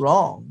hope I'm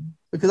wrong,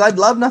 because I'd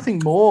love nothing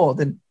more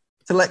than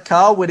to let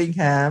Kyle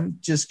Whittingham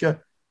just go,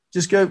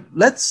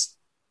 let's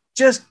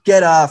just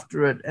get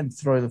after it and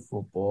throw the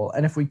football.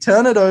 And if we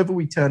turn it over,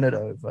 we turn it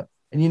over.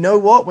 And you know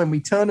what? When we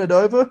turn it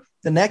over,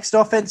 the next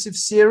offensive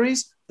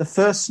series, the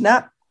first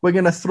snap, we're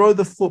going to throw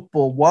the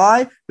football.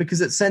 Why?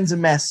 Because it sends a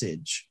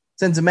message. It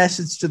sends a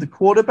message to the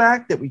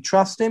quarterback that we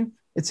trust him.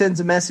 It sends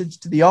a message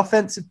to the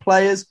offensive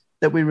players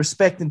that we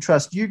respect and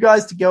trust you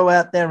guys to go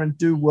out there and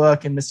do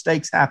work, and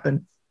mistakes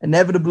happen.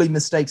 Inevitably,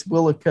 mistakes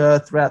will occur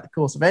throughout the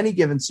course of any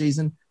given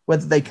season,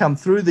 whether they come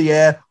through the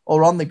air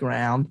or on the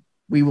ground.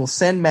 We will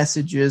send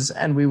messages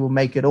and we will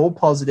make it all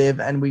positive,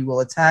 and we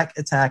will attack,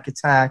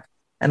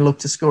 and look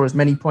to score as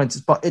many points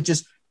as possible.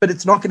 But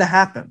it's not going to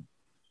happen.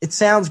 It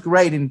sounds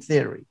great in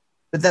theory,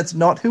 but that's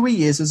not who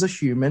he is as a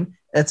human.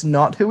 That's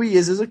not who he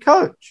is as a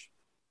coach.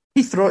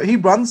 He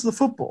runs the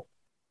football.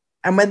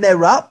 And when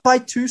they're up by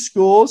 2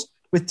 scores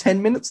with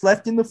 10 minutes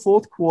left in the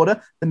 4th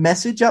quarter, the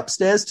message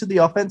upstairs to the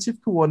offensive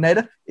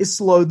coordinator is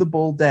slow the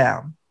ball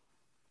down.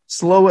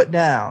 Slow it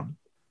down.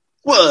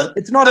 Well,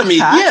 it's not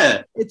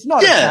attack. It's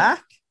not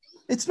attack.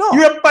 It's not.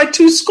 You're up by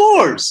 2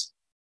 scores.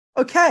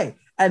 Okay.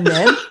 And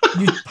then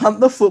you punt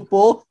the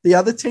football, the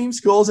other team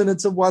scores, and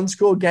it's a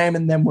 1-score game,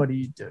 and then what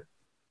do?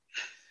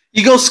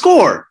 You go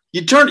score.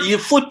 You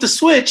flip the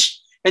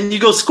switch, and you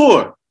go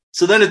score.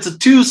 So then it's a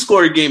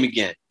 2-score game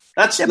again.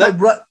 That's what you do.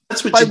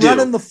 By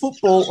running the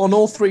football on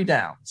all 3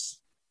 downs,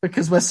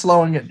 because we're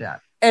slowing it down.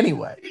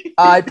 Anyway,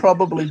 I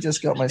probably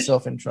just got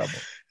myself in trouble.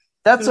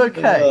 That's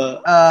okay.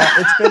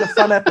 It's been a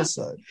fun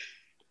episode.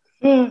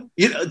 Tom,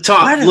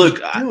 why do we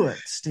do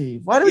it,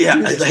 Steve? Why do we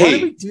do this? Why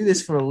do we do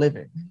this for a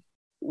living?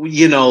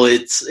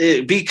 It's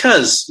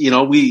because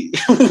we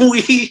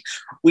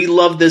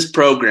love this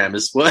program.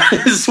 Is what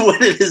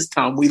it is,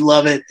 Tom. We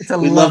love it.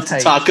 We love to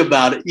talk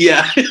about it.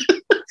 Yeah,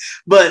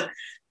 but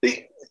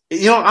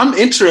I'm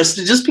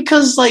interested just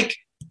because,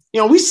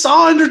 we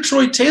saw under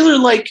Troy Taylor,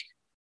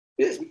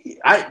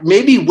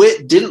 maybe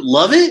Witt didn't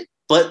love it,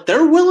 but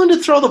they're willing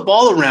to throw the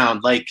ball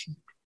around. Like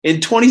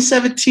in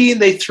 2017,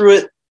 they threw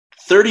it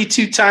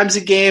 32 times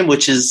a game,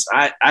 which is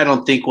I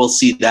don't think we'll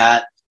see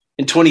that.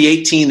 In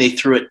 2018, they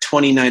threw it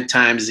 29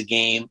 times a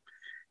game.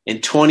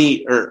 In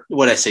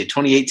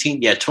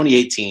 2018? Yeah,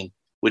 2018,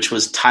 which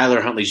was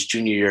Tyler Huntley's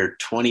junior year,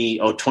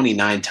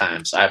 29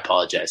 times. I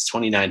apologize,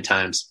 29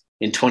 times.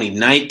 In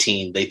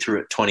 2019, they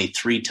threw it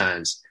 23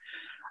 times.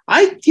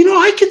 I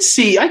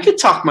could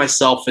talk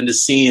myself into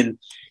seeing,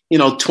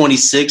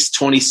 26,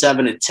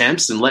 27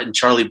 attempts and letting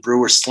Charlie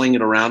Brewer sling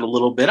it around a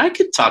little bit. I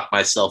could talk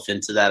myself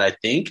into that, I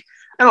think.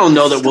 I don't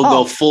know that we'll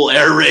go full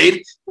air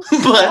raid,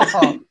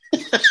 but...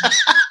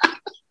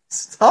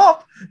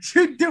 Stop.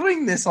 You're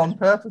doing this on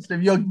purpose.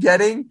 If you're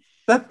getting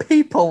the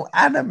people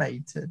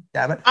animated,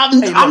 damn it.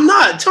 I'm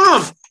not.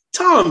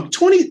 Tom,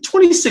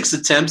 26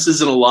 attempts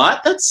isn't a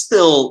lot. That's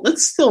still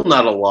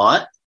not a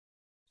lot.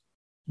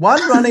 one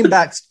running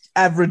back's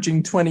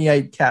averaging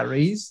 28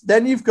 carries.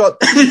 Then you've got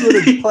two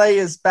good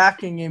players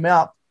backing him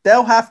up.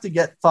 They'll have to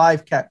get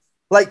 5 carries.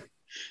 Like,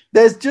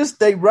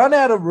 they run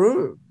out of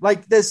room.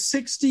 Like, there's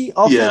 60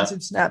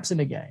 offensive snaps in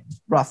a game,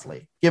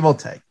 roughly, give or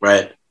take.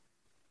 Right.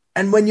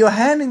 And when you're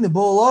handing the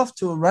ball off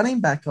to a running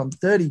back on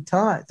 30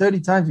 times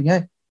a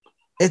game,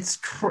 it's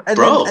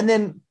and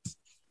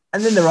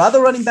then there are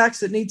other running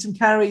backs that need some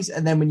carries.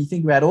 And then when you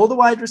think about all the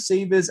wide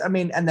receivers, and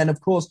then of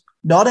course,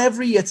 not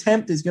every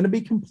attempt is going to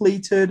be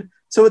completed.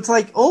 So it's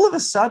like all of a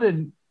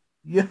sudden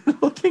you're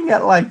looking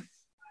at like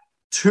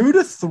 2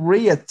 to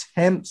 3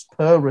 attempts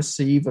per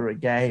receiver a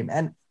game.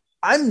 And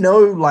I'm no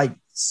like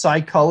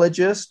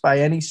psychologist by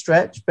any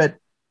stretch, but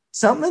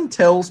something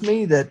tells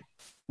me that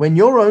when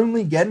you're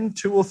only getting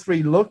 2 or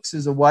 3 looks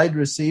as a wide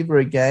receiver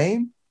a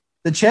game,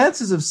 the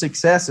chances of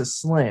success are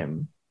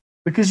slim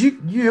because you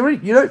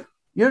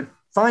don't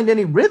find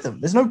any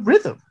rhythm. There's no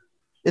rhythm.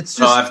 It's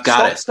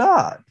just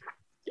start.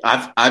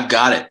 I've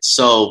got it.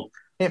 So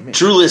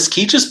Drew Lisk,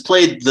 he just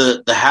played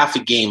the half a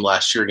game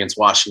last year against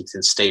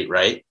Washington State,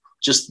 right?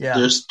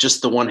 There's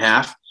just the one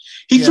half.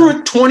 He threw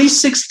it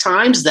 26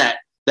 times that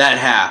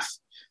half.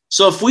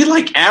 So if we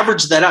like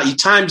average that out, you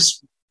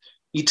times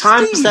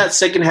that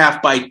second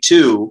half by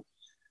 2.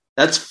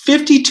 That's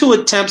 52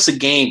 attempts a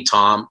game,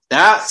 Tom.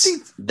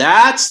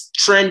 That's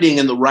trending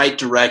in the right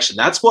direction.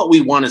 That's what we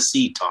want to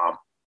see, Tom.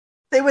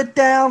 They were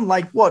down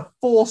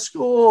 4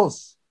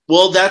 scores?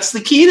 Well, that's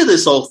the key to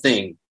this whole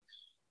thing.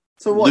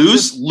 So what?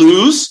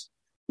 Lose.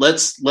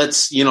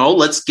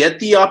 Let's get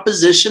the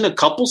opposition a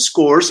couple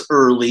scores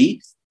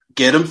early.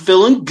 Get them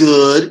feeling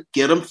good,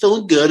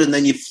 and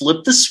then you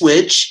flip the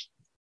switch.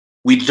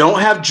 We don't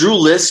have Drew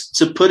Lisk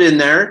to put in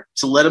there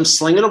to let him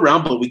sling it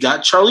around, but we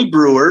got Charlie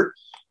Brewer.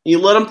 And you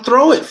let him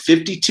throw it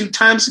 52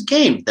 times a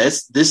game.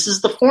 This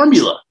is the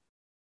formula.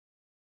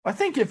 I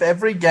think if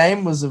every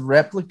game was a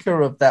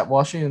replica of that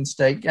Washington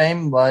State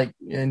game, like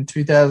in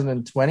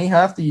 2020,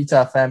 half the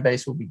Utah fan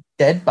base will be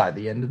dead by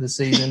the end of the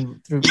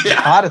season through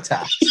heart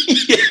attacks.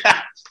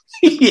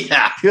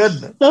 Yeah.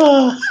 Goodness.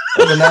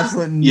 An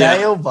absolute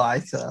nail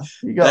biter.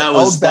 You got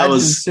old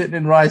badgers sitting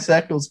in Rice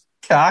Eccles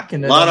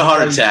cocking. A lot of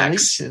heart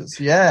attacks. Bleachers.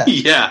 Yeah.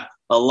 Yeah.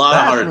 A lot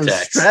of heart attacks. That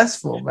was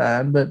stressful,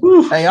 man. But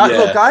look,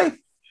 I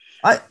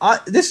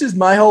this is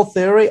my whole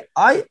theory.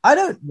 I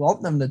don't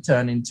want them to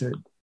turn into it.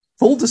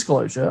 Full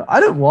disclosure, I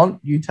don't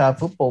want Utah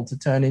football to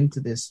turn into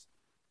this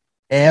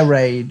air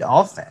raid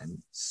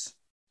offense.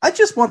 I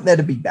just want there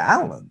to be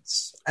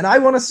balance. And I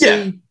want to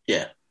see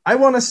I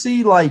want to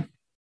see like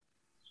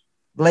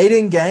late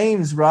in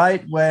games,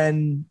 right?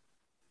 When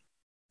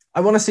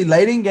Utah's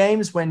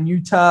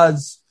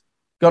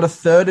got a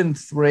 3rd and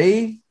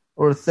 3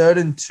 or a 3rd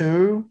and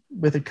 2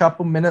 with a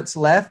couple minutes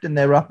left and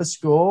they're up a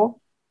score.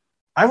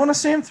 I want to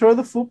see them throw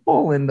the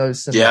football in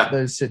those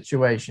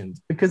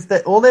situations because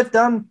all they've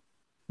done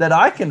that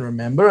I can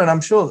remember, and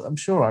I'm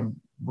sure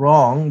I'm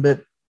wrong,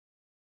 but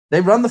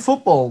they run the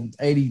football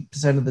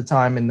 80% of the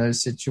time in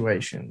those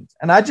situations.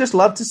 And I just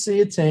love to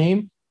see a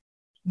team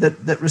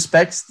that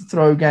respects the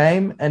throw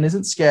game and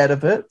isn't scared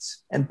of it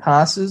and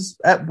passes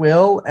at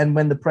will. And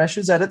when the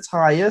pressure's at its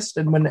highest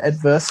and when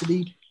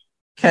adversity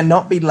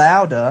cannot be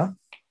louder,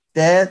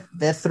 they're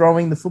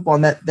throwing the football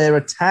and that they're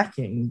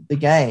attacking the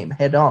game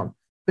head on.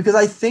 Because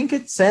I think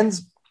it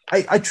sends,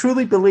 I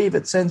truly believe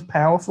it sends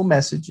powerful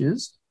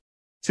messages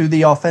to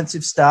the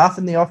offensive staff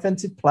and the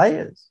offensive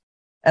players.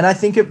 And I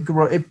think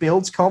it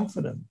builds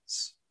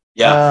confidence.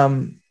 Yeah.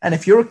 And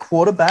if you're a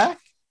quarterback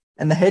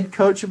and the head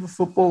coach of a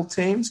football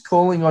team's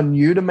calling on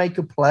you to make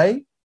a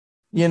play,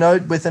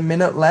 with a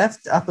minute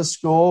left, up a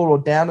score or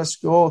down a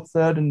score,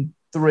 3rd and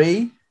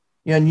 3,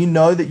 and you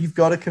know that you've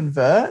got to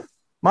convert,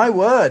 my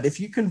word,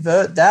 if you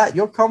convert that,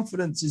 your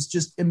confidence is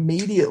just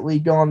immediately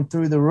gone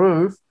through the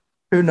roof.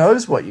 Who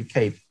knows what you're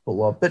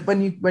capable of? But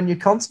when you're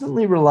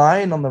constantly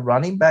relying on the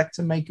running back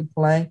to make a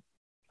play,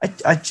 I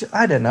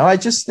don't know. I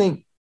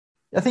think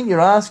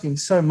you're asking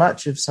so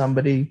much of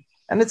somebody,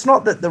 and it's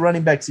not that the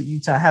running backs at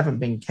Utah haven't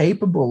been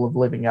capable of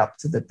living up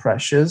to the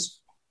pressures.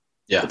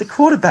 Yeah, but the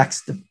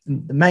quarterback's the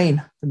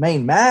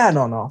main man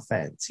on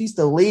offense. He's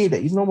the leader.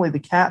 He's normally the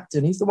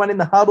captain. He's the one in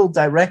the huddle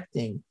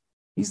directing.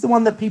 He's the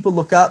one that people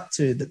look up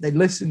to, that they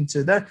listen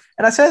to.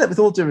 And I say that with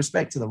all due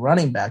respect to the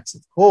running backs,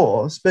 of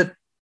course, but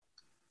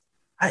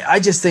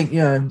I just think,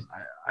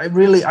 I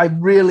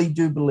really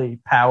do believe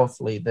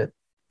powerfully that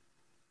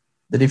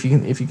if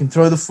you can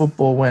throw the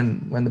football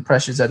when the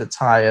pressure's at its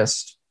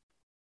highest,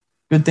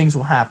 good things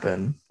will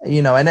happen.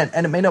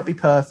 And it may not be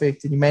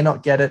perfect, and you may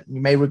not get it, and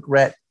you may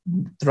regret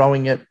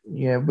throwing it.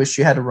 Wish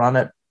you had to run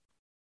it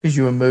because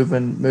you were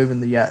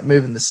moving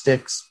the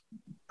sticks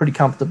pretty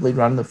comfortably,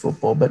 running the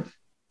football. But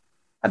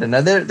I don't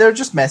know. There are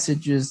just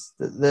messages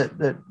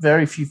that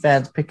very few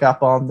fans pick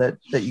up on that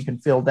you can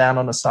feel down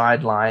on a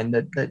sideline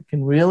that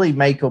can really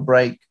make or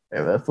break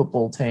a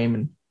football team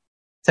and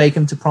take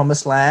them to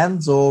promised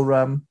lands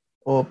or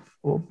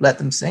let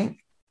them sink.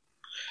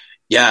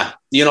 Yeah,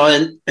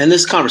 and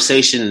this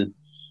conversation,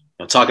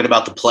 talking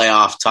about the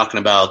playoff, talking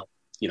about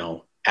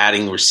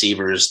adding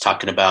receivers,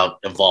 talking about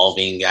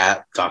evolving,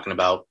 talking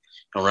about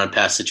run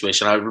pass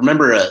situation. I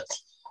remember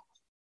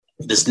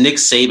this Nick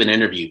Saban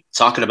interview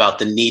talking about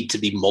the need to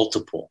be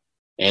multiple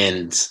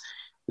and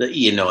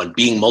and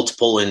being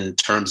multiple in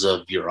terms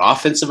of your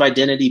offensive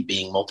identity,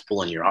 being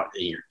multiple in your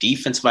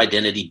defensive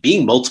identity,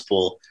 being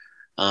multiple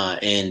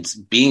and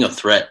being a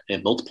threat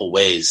in multiple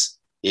ways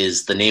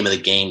is the name of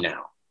the game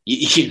now.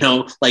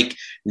 Like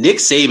Nick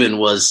Saban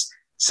was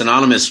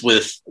synonymous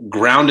with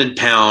ground and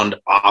pound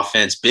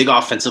offense, big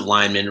offensive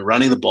linemen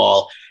running the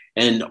ball.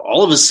 And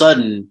all of a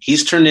sudden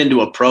he's turned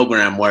into a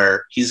program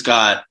where he's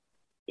got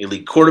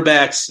elite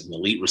quarterbacks and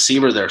elite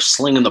receiver. They're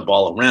slinging the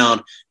ball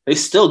around. They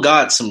still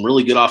got some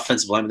really good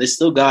offensive linemen. They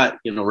still got,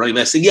 running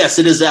backs. And yes,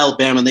 it is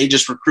Alabama and they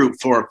just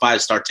recruit 4 or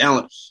 5-star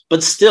talent,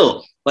 but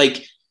still,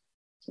 like,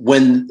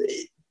 when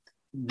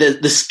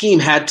the scheme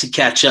had to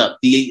catch up,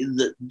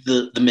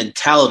 the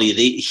mentality,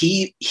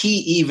 he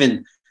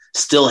even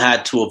still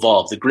had to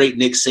evolve. The great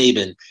Nick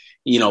Saban,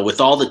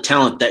 with all the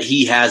talent that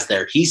he has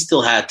there, he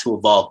still had to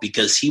evolve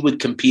because he would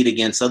compete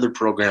against other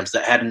programs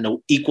that had an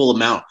equal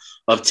amount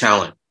of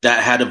talent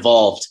that had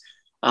evolved.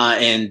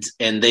 And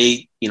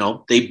they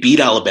beat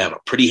Alabama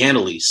pretty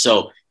handily.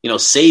 So,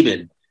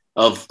 Saban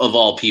of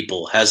all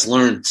people has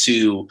learned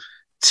to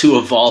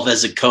evolve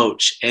as a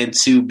coach and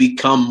to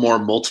become more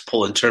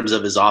multiple in terms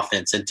of his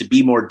offense and to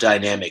be more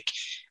dynamic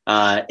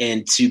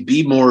and to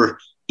be more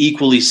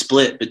equally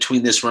split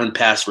between this run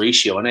pass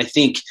ratio. And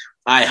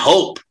I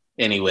hope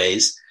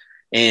anyways,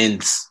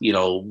 and,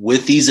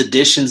 with these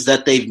additions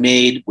that they've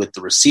made with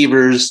the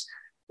receivers,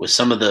 with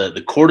some of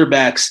the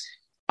quarterbacks,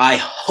 I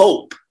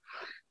hope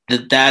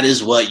that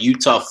is what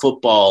Utah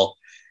football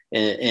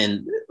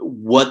and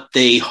what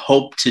they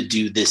hope to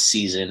do this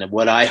season, and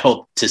what I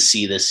hope to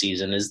see this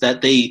season is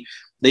that they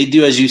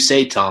do, as you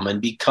say, Tom,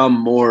 and become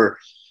more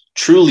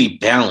truly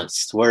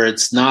balanced, where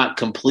it's not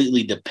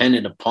completely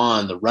dependent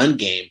upon the run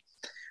game.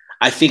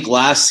 I think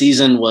last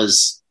season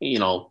was, we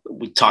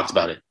talked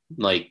about it,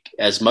 like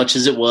as much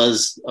as it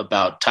was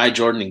about Ty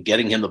Jordan and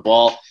getting him the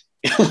ball,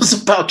 it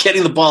was about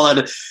getting the ball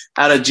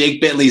out of Jake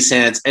Bentley's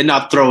hands and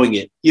not throwing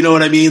it. You know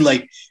what I mean?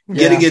 Like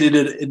getting it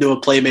into a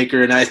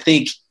playmaker. And I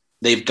think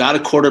they've got a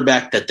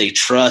quarterback that they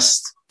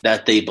trust,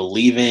 that they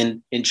believe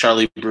in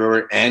Charlie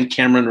Brewer and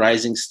Cameron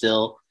Rising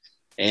still.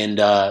 And,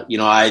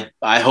 I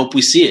hope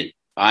we see it.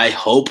 I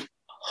hope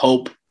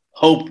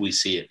we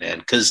see it, man.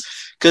 Because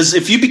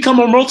if you become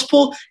more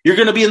multiple, you're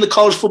going to be in the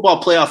college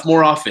football playoff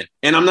more often.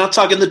 And I'm not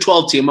talking the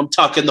 12 team. I'm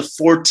talking the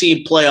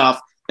 14 playoff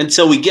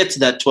until we get to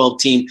that 12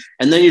 team.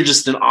 And then you're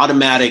just an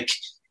automatic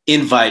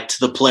invite to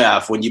the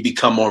playoff when you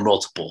become more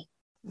multiple.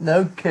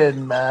 No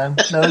kidding, man.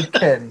 No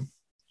kidding.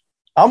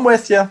 I'm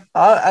with you.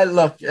 I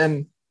look,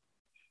 and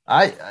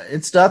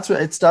it starts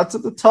at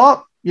the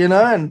top,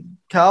 and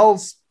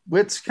Carl's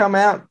wits come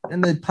out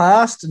in the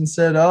past and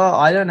said,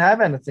 I don't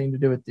have anything to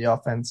do with the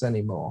offense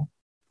anymore.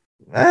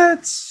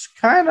 That's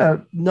kind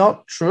of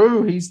not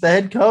true. He's the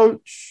head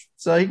coach,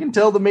 so he can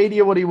tell the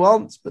media what he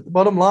wants. But the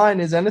bottom line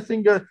is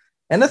anything that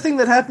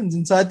happens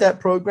inside that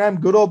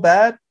program, good or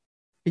bad,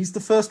 he's the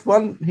first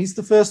one. He's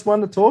the first one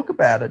to talk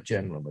about it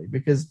generally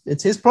because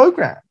it's his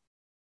program,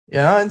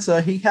 and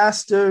so he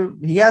has to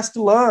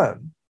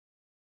learn,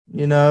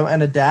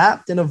 and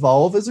adapt and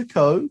evolve as a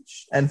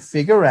coach and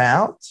figure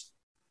out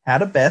how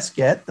to best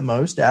get the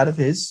most out of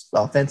his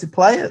offensive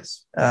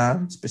players,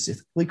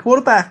 specifically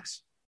quarterbacks.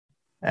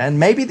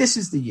 And maybe this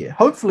is the year.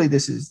 Hopefully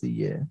this is the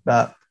year.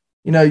 But,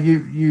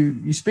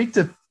 you speak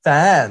to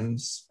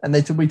fans and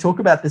we talk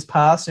about this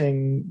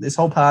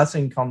whole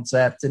passing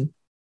concept and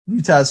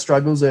Utah's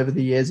struggles over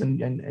the years.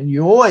 And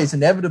you always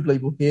inevitably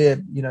will hear,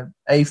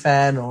 a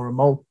fan or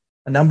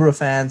a number of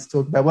fans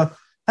talk about, well,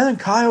 hasn't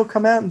Kyle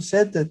come out and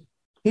said that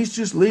he's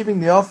just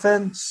leaving the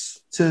offense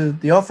to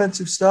the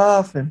offensive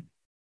staff? And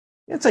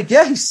it's like,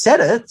 yeah, he said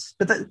it,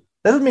 but that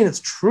doesn't mean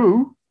it's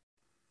true.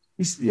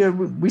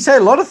 We say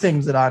a lot of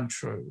things that aren't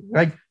true.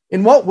 Like,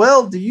 in what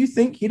world do you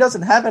think he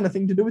doesn't have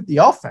anything to do with the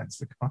offense,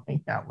 for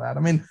crying out loud?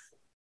 I mean,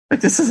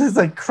 this is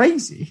like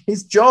crazy.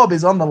 His job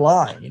is on the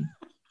line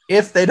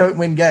if they don't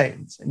win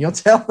games. And you're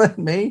telling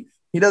me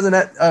he doesn't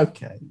have...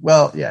 Okay,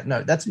 well, yeah,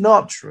 no, that's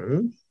not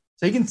true.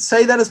 So he can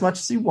say that as much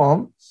as he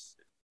wants.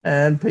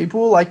 And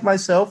people like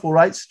myself will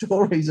write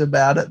stories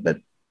about it, but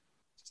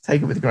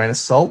take it with a grain of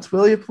salt,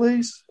 will you,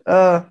 please?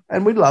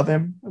 And we love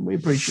him, and we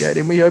appreciate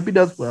him. We hope he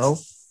does well.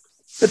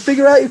 But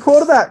figure out your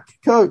quarterback,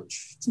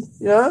 coach.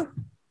 It's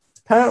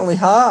apparently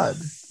hard.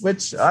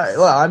 Which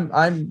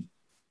I'm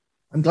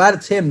glad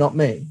it's him, not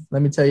me.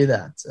 Let me tell you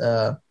that,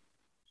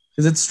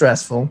 because it's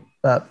stressful.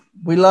 But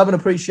we love and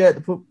appreciate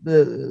him.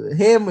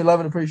 We love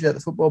and appreciate the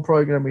football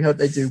program. We hope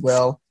they do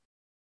well,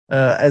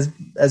 as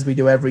we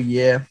do every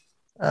year.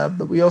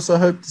 But we also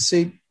hope to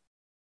see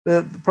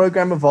the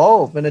program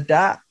evolve and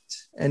adapt.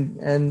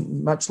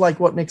 And much like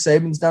what Nick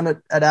Saban's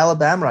done at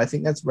Alabama, I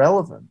think that's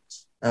relevant.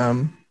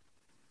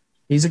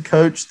 He's a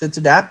coach that's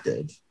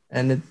adapted,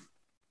 and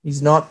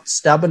he's not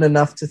stubborn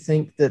enough to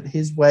think that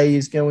his way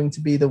is going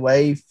to be the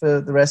way for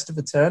the rest of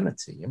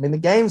eternity. I mean, the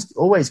game's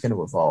always going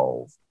to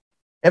evolve.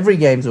 Every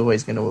game's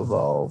always going to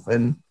evolve.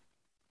 And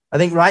I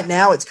think right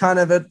now it's kind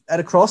of at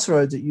a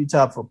crossroads at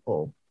Utah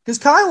football because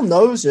Kyle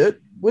knows it.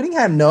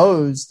 Whittingham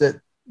knows that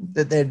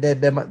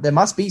there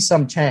must be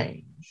some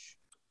change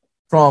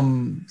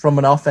from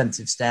an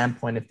offensive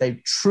standpoint if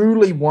they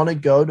truly want to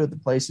go to the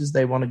places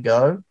they want to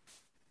go.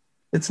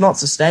 It's not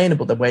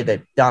sustainable the way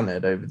they've done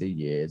it over the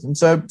years, and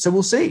so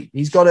we'll see.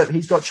 He's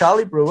got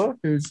Charlie Brewer,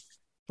 who's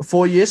a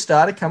 4-year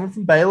starter coming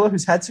from Baylor,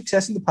 who's had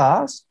success in the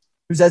past,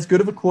 who's as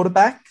good of a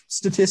quarterback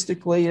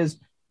statistically as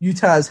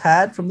Utah's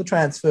had from the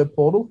transfer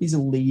portal. He's a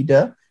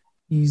leader.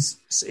 He's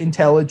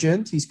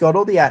intelligent. He's got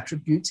all the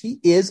attributes. He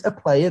is a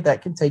player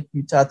that can take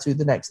Utah to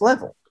the next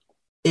level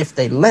if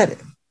they let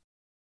him.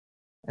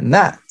 And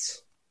that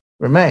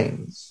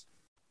remains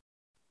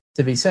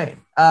to be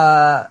seen.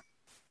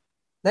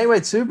 Nate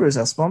Wade Subaru is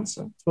our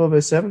sponsor,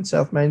 1207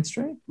 South Main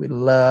Street. We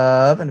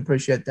love and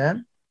appreciate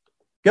them.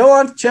 Go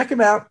on, check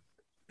them out.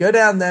 Go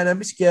down there. Don't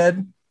be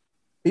scared.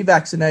 Be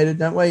vaccinated.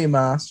 Don't wear your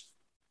mask.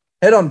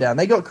 Head on down.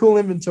 They got cool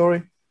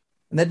inventory.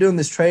 And they're doing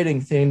this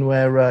trading thing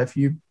where if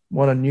you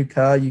want a new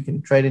car, you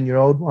can trade in your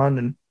old one.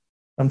 And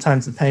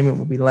sometimes the payment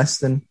will be less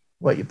than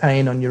what you're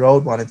paying on your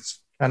old one.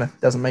 It's kind of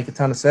doesn't make a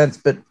ton of sense.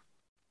 But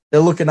they're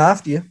looking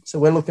after you. So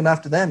we're looking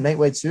after them. Nate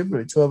Wade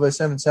Subaru,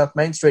 1207 South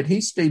Main Street.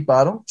 He's Steve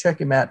Bartle.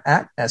 Check him out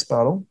at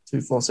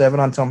sbartle247.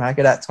 I'm Tom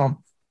Hackett at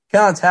Tom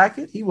Can't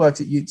Hackett. He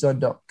works at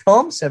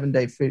utezone.com,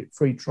 7-day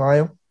free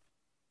trial.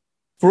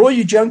 For all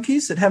you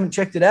junkies that haven't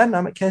checked it out, and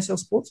I'm at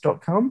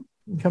kslsports.com.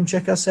 And come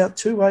check us out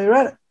too while you're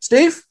at it.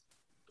 Steve,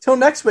 till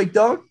next week,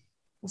 dog.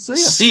 We'll see you.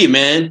 See you,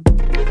 man.